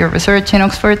focusing on your research in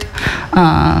Oxford.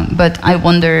 But I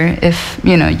wonder if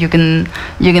you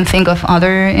can think of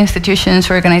other institutions,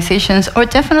 organizations, or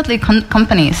definitely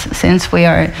companies, since we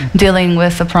are dealing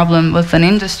with a problem with an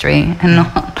industry and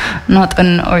not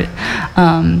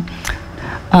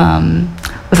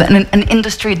with an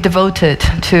industry devoted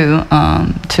to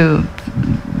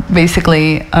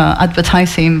basically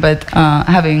advertising, but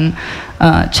having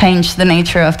changed the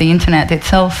nature of the internet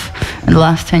itself in the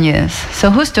last 10 years. So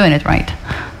who's doing it right?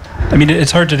 I mean,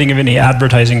 it's hard to think of any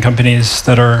advertising companies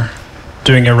that are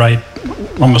doing it right,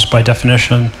 almost by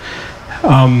definition.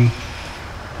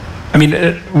 I mean,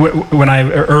 when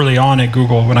early on at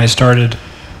Google, when I started,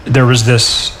 there was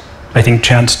this, I think,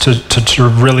 chance to sort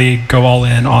of really go all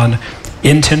in on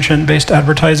intention-based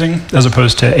advertising as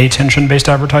opposed to attention-based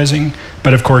advertising.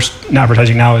 But of course, in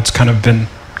advertising now, it's kind of been,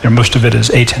 most of it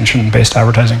is attention-based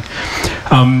advertising.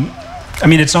 I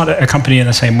mean, it's not a company in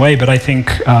the same way, but I think,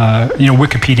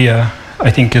 Wikipedia, I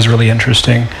think, is really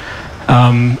interesting.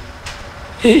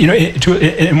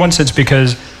 In one sense,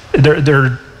 because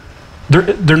they're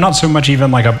not so much even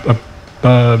like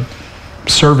a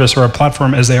service or a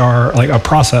platform as they are like a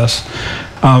process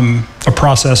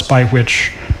by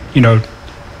which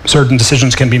certain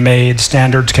decisions can be made,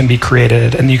 standards can be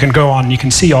created, and you can go on, you can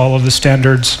see all of the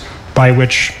standards by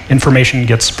which information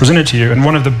gets presented to you. And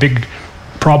one of the big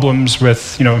problems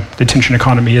with, you know, the attention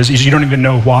economy is you don't even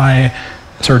know why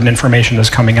certain information is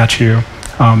coming at you.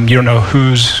 You don't know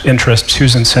whose interests,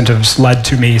 whose incentives led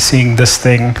to me seeing this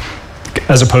thing,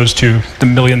 as opposed to the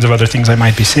millions of other things I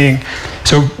might be seeing.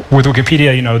 So with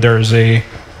Wikipedia, you know, there's a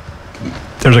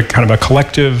kind of a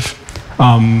collective,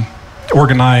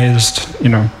 organized, you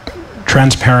know,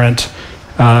 transparent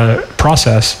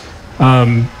process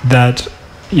that,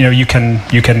 you know, you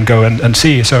can go and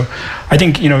see. So I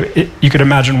think, you know, you could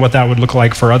imagine what that would look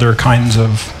like for other kinds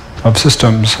of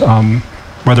systems,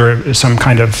 whether it's some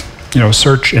kind of, you know,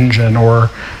 search engine or,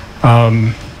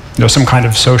 you know, some kind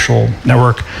of social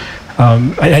network.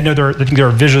 I know I think there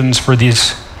are visions for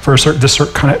this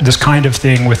kind of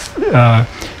thing with,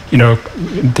 you know,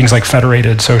 things like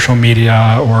federated social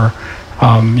media or,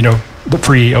 you know, the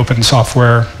free open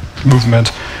software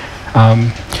movement.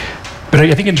 But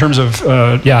I think in terms of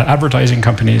advertising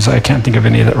companies, I can't think of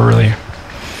any that are really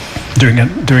doing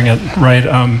it right.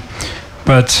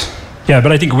 But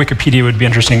I think Wikipedia would be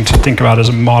interesting to think about as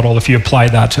a model if you apply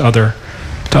that to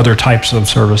other types of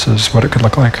services, what it could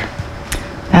look like.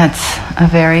 That's a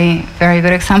very, very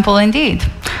good example indeed.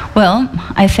 Well,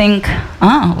 I think,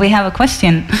 we have a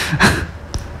question.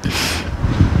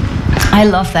 I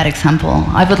love that example.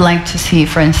 I would like to see,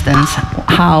 for instance,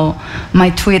 how my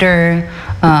Twitter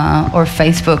or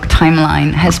Facebook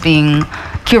timeline has been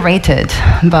curated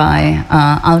by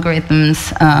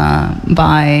algorithms,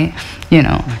 by, you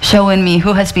know, showing me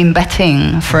who has been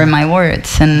betting for my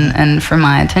words and for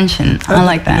my attention. I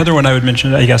like that. Another one I would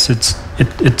mention, I guess it's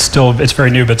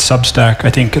very new, but Substack, I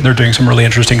think they're doing some really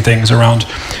interesting things around,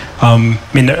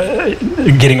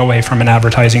 getting away from an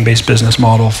advertising-based business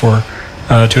model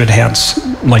to enhance,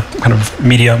 like, kind of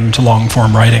medium to long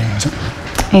form writing.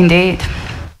 Indeed.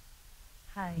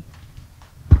 Hi.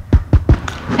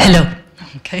 Hello.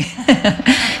 Okay.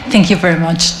 Thank you very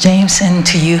much, James, and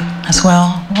to you as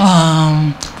well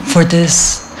for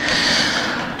this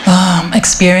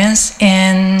experience.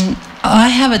 And I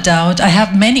have a doubt. I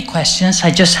have many questions.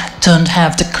 I just don't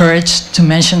have the courage to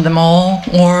mention them all,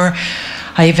 or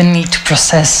I even need to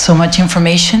process so much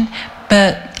information.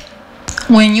 But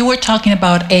when you were talking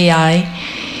about AI,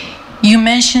 you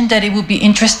mentioned that it would be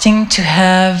interesting to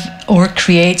have or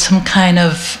create some kind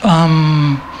of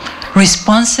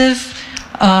responsive,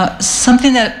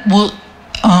 something that will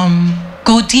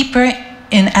go deeper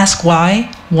and ask why,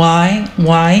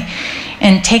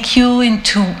 and take you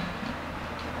into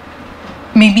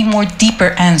maybe more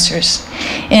deeper answers.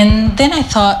 And then I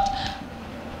thought,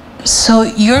 so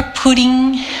you're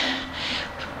putting,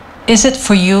 is it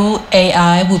for you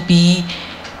AI will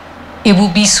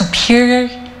be superior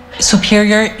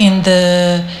in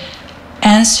the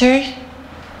answer,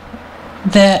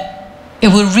 that it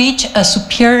will reach a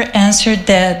superior answer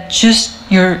that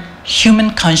just your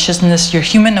human consciousness, your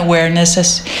human awareness,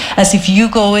 as if you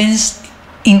go in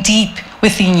deep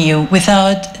within you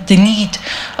without the need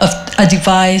of a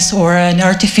device or an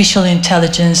artificial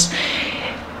intelligence.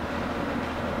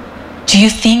 Do you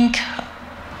think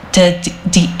that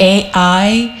the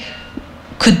AI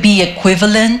could be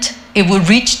equivalent? It will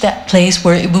reach that place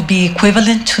where it will be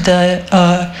equivalent to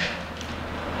the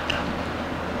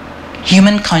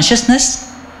human consciousness?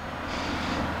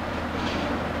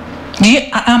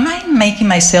 Am I making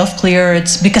myself clear?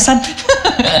 It's because I'm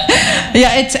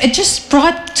it just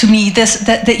brought to me this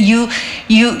that you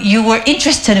were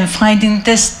interested in finding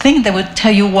this thing that would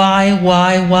tell you why.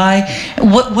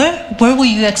 Where will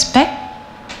you expect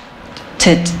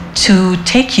it to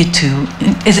take you to?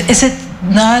 Is it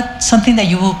not something that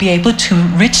you will be able to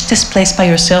reach this place by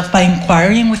yourself by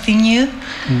inquiring within you?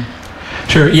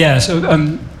 Sure. Yeah.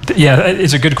 So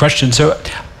it's a good question. So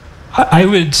I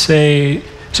would say,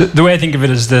 so the way I think of it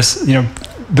is this: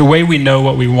 the way we know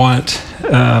what we want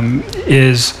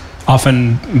is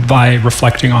often by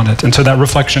reflecting on it, and so that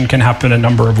reflection can happen a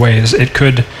number of ways. It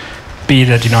could be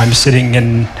that I'm sitting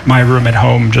in my room at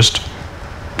home, just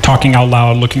talking out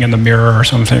loud, looking in the mirror or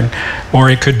something, or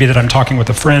it could be that I'm talking with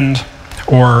a friend,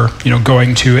 or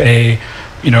going to a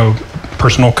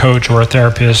personal coach or a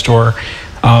therapist, or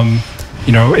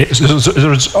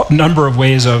there's a number of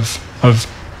ways of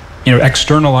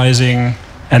externalizing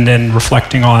and then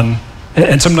reflecting on.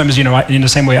 And sometimes, in the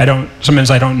same way, sometimes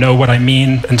I don't know what I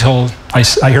mean until I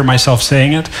hear myself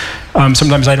saying it.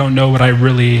 Sometimes I don't know what I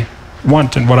really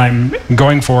want and what I'm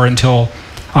going for until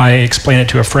I explain it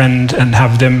to a friend and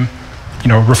have them,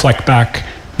 reflect back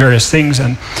various things.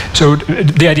 And so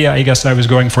the idea, I guess, I was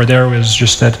going for there was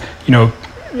just that,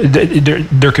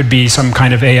 there could be some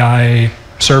kind of AI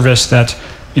service that,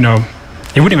 you know,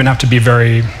 it wouldn't even have to be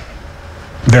you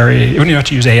wouldn't even have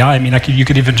to use AI. I mean, you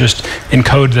could even just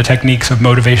encode the techniques of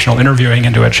motivational interviewing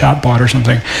into a chatbot or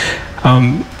something.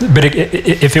 But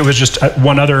if it was just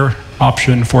one other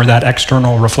option for that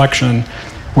external reflection,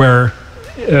 where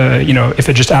you know, if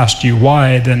it just asked you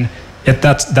why, then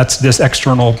that's this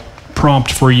external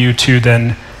prompt for you to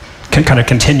then kind of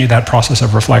continue that process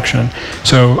of reflection.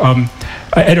 So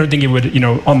I don't think it would, you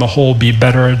know, on the whole, be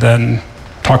better than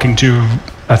talking to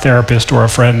a therapist or a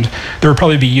friend. There would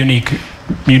probably be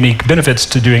unique benefits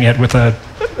to doing it with a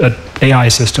AI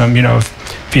system. You know,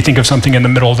 if you think of something in the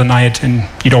middle of the night and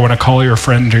you don't want to call your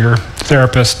friend or your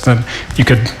therapist, then you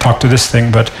could talk to this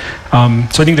thing. But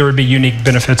so I think there would be unique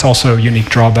benefits, also unique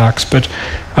drawbacks. But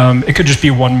it could just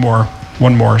be one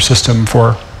more system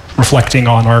for reflecting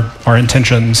on our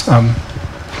intentions.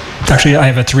 Actually, I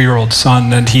have a 3-year-old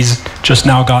son, and he's just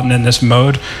now gotten in this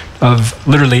mode of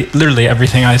literally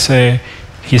everything I say,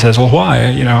 he says, well, why?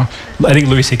 You know, I think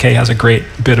Louis C.K. has a great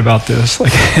bit about this.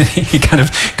 Like, he kind of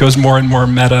goes more and more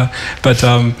meta. But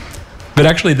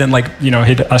actually then, like, you know,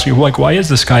 he'd ask me, like, why is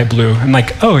the sky blue? And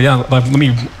like, oh yeah, let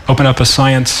me open up a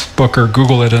science book or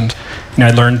Google it, and, you know,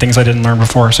 I learned things I didn't learn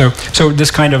before. So this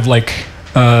kind of like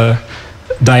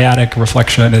dyadic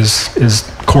reflection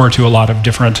is core to a lot of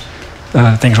different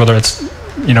things, whether it's,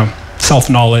 you know,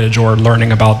 self-knowledge or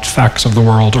learning about facts of the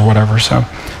world or whatever. So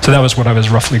that was what I was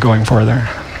roughly going for there.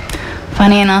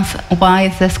 Funny enough, Why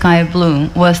is the Sky Blue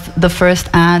was the first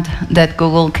ad that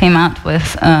Google came out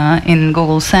with in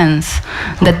Google Sense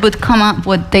that would come up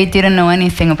what they didn't know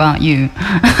anything about you.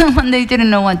 When they didn't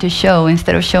know what to show,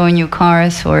 instead of showing you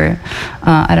cars or,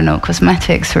 I don't know,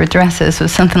 cosmetics or dresses or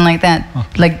something like that,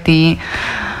 like the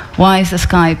Why is the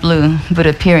Sky Blue would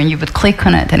appear, and you would click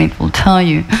on it and it will tell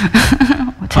you.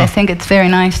 Which I think it's very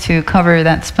nice to cover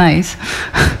that space.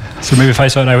 So maybe if I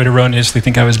saw it, I would erroneously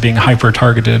think I was being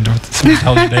hyper-targeted with some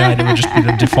intelligent AI. It would just be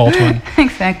the default one.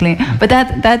 Exactly. But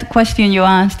that question you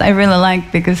asked, I really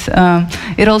liked, because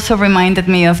it also reminded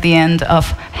me of the end of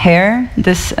Hair,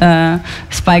 this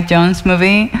Spike Jonze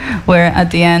movie, where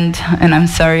at the end, and I'm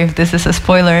sorry if this is a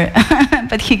spoiler,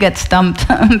 but he gets dumped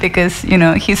because, you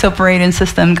know, his operating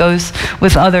system goes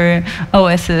with other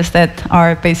OSs that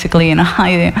are basically in a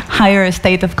higher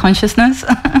state of consciousness.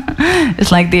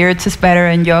 It's like the earth is better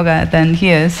in yoga than he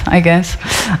is, I guess.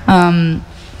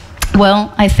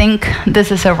 Well, I think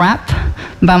this is a wrap.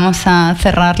 Vamos a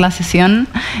cerrar la sesión.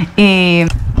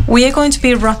 We are going to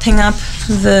be wrapping up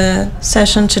the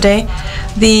session today.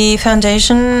 The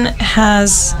foundation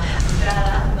has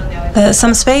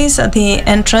some space at the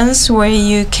entrance where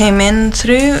you came in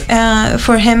through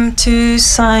for him to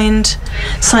sign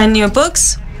your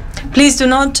books. Please do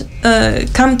not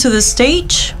come to the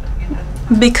stage,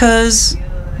 because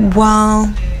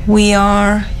while we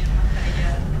are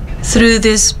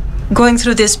going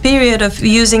through this period of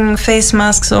using face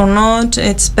masks or not,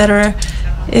 it's better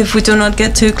if we do not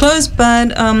get too close,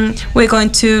 but we're going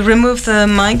to remove the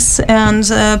mics and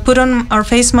put on our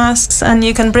face masks, and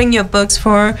you can bring your books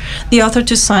for the author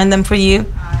to sign them for you.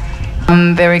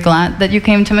 I'm very glad that you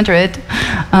came to Madrid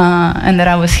and that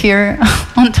I was here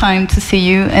on time to see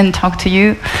you and talk to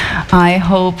you. I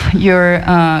hope your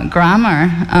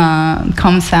grammar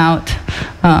comes out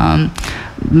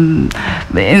in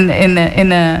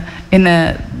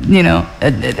a you know,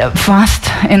 a fast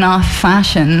enough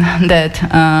fashion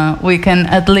that we can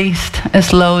at least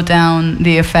slow down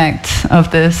the effects of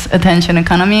this attention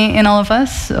economy in all of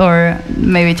us, or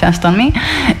maybe just on me.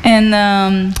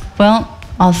 And well,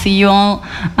 I'll see you all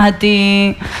at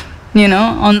the, you know,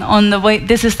 on the way.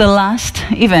 This is the last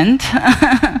event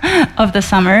of the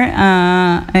summer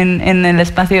en el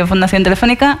Espacio Fundación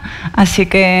Telefónica, así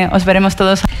que os veremos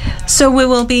todos. So we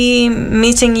will be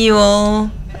meeting you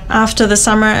all after the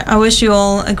summer. I wish you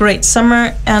all a great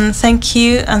summer, and thank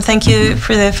you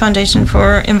for the foundation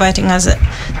for inviting us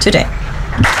today.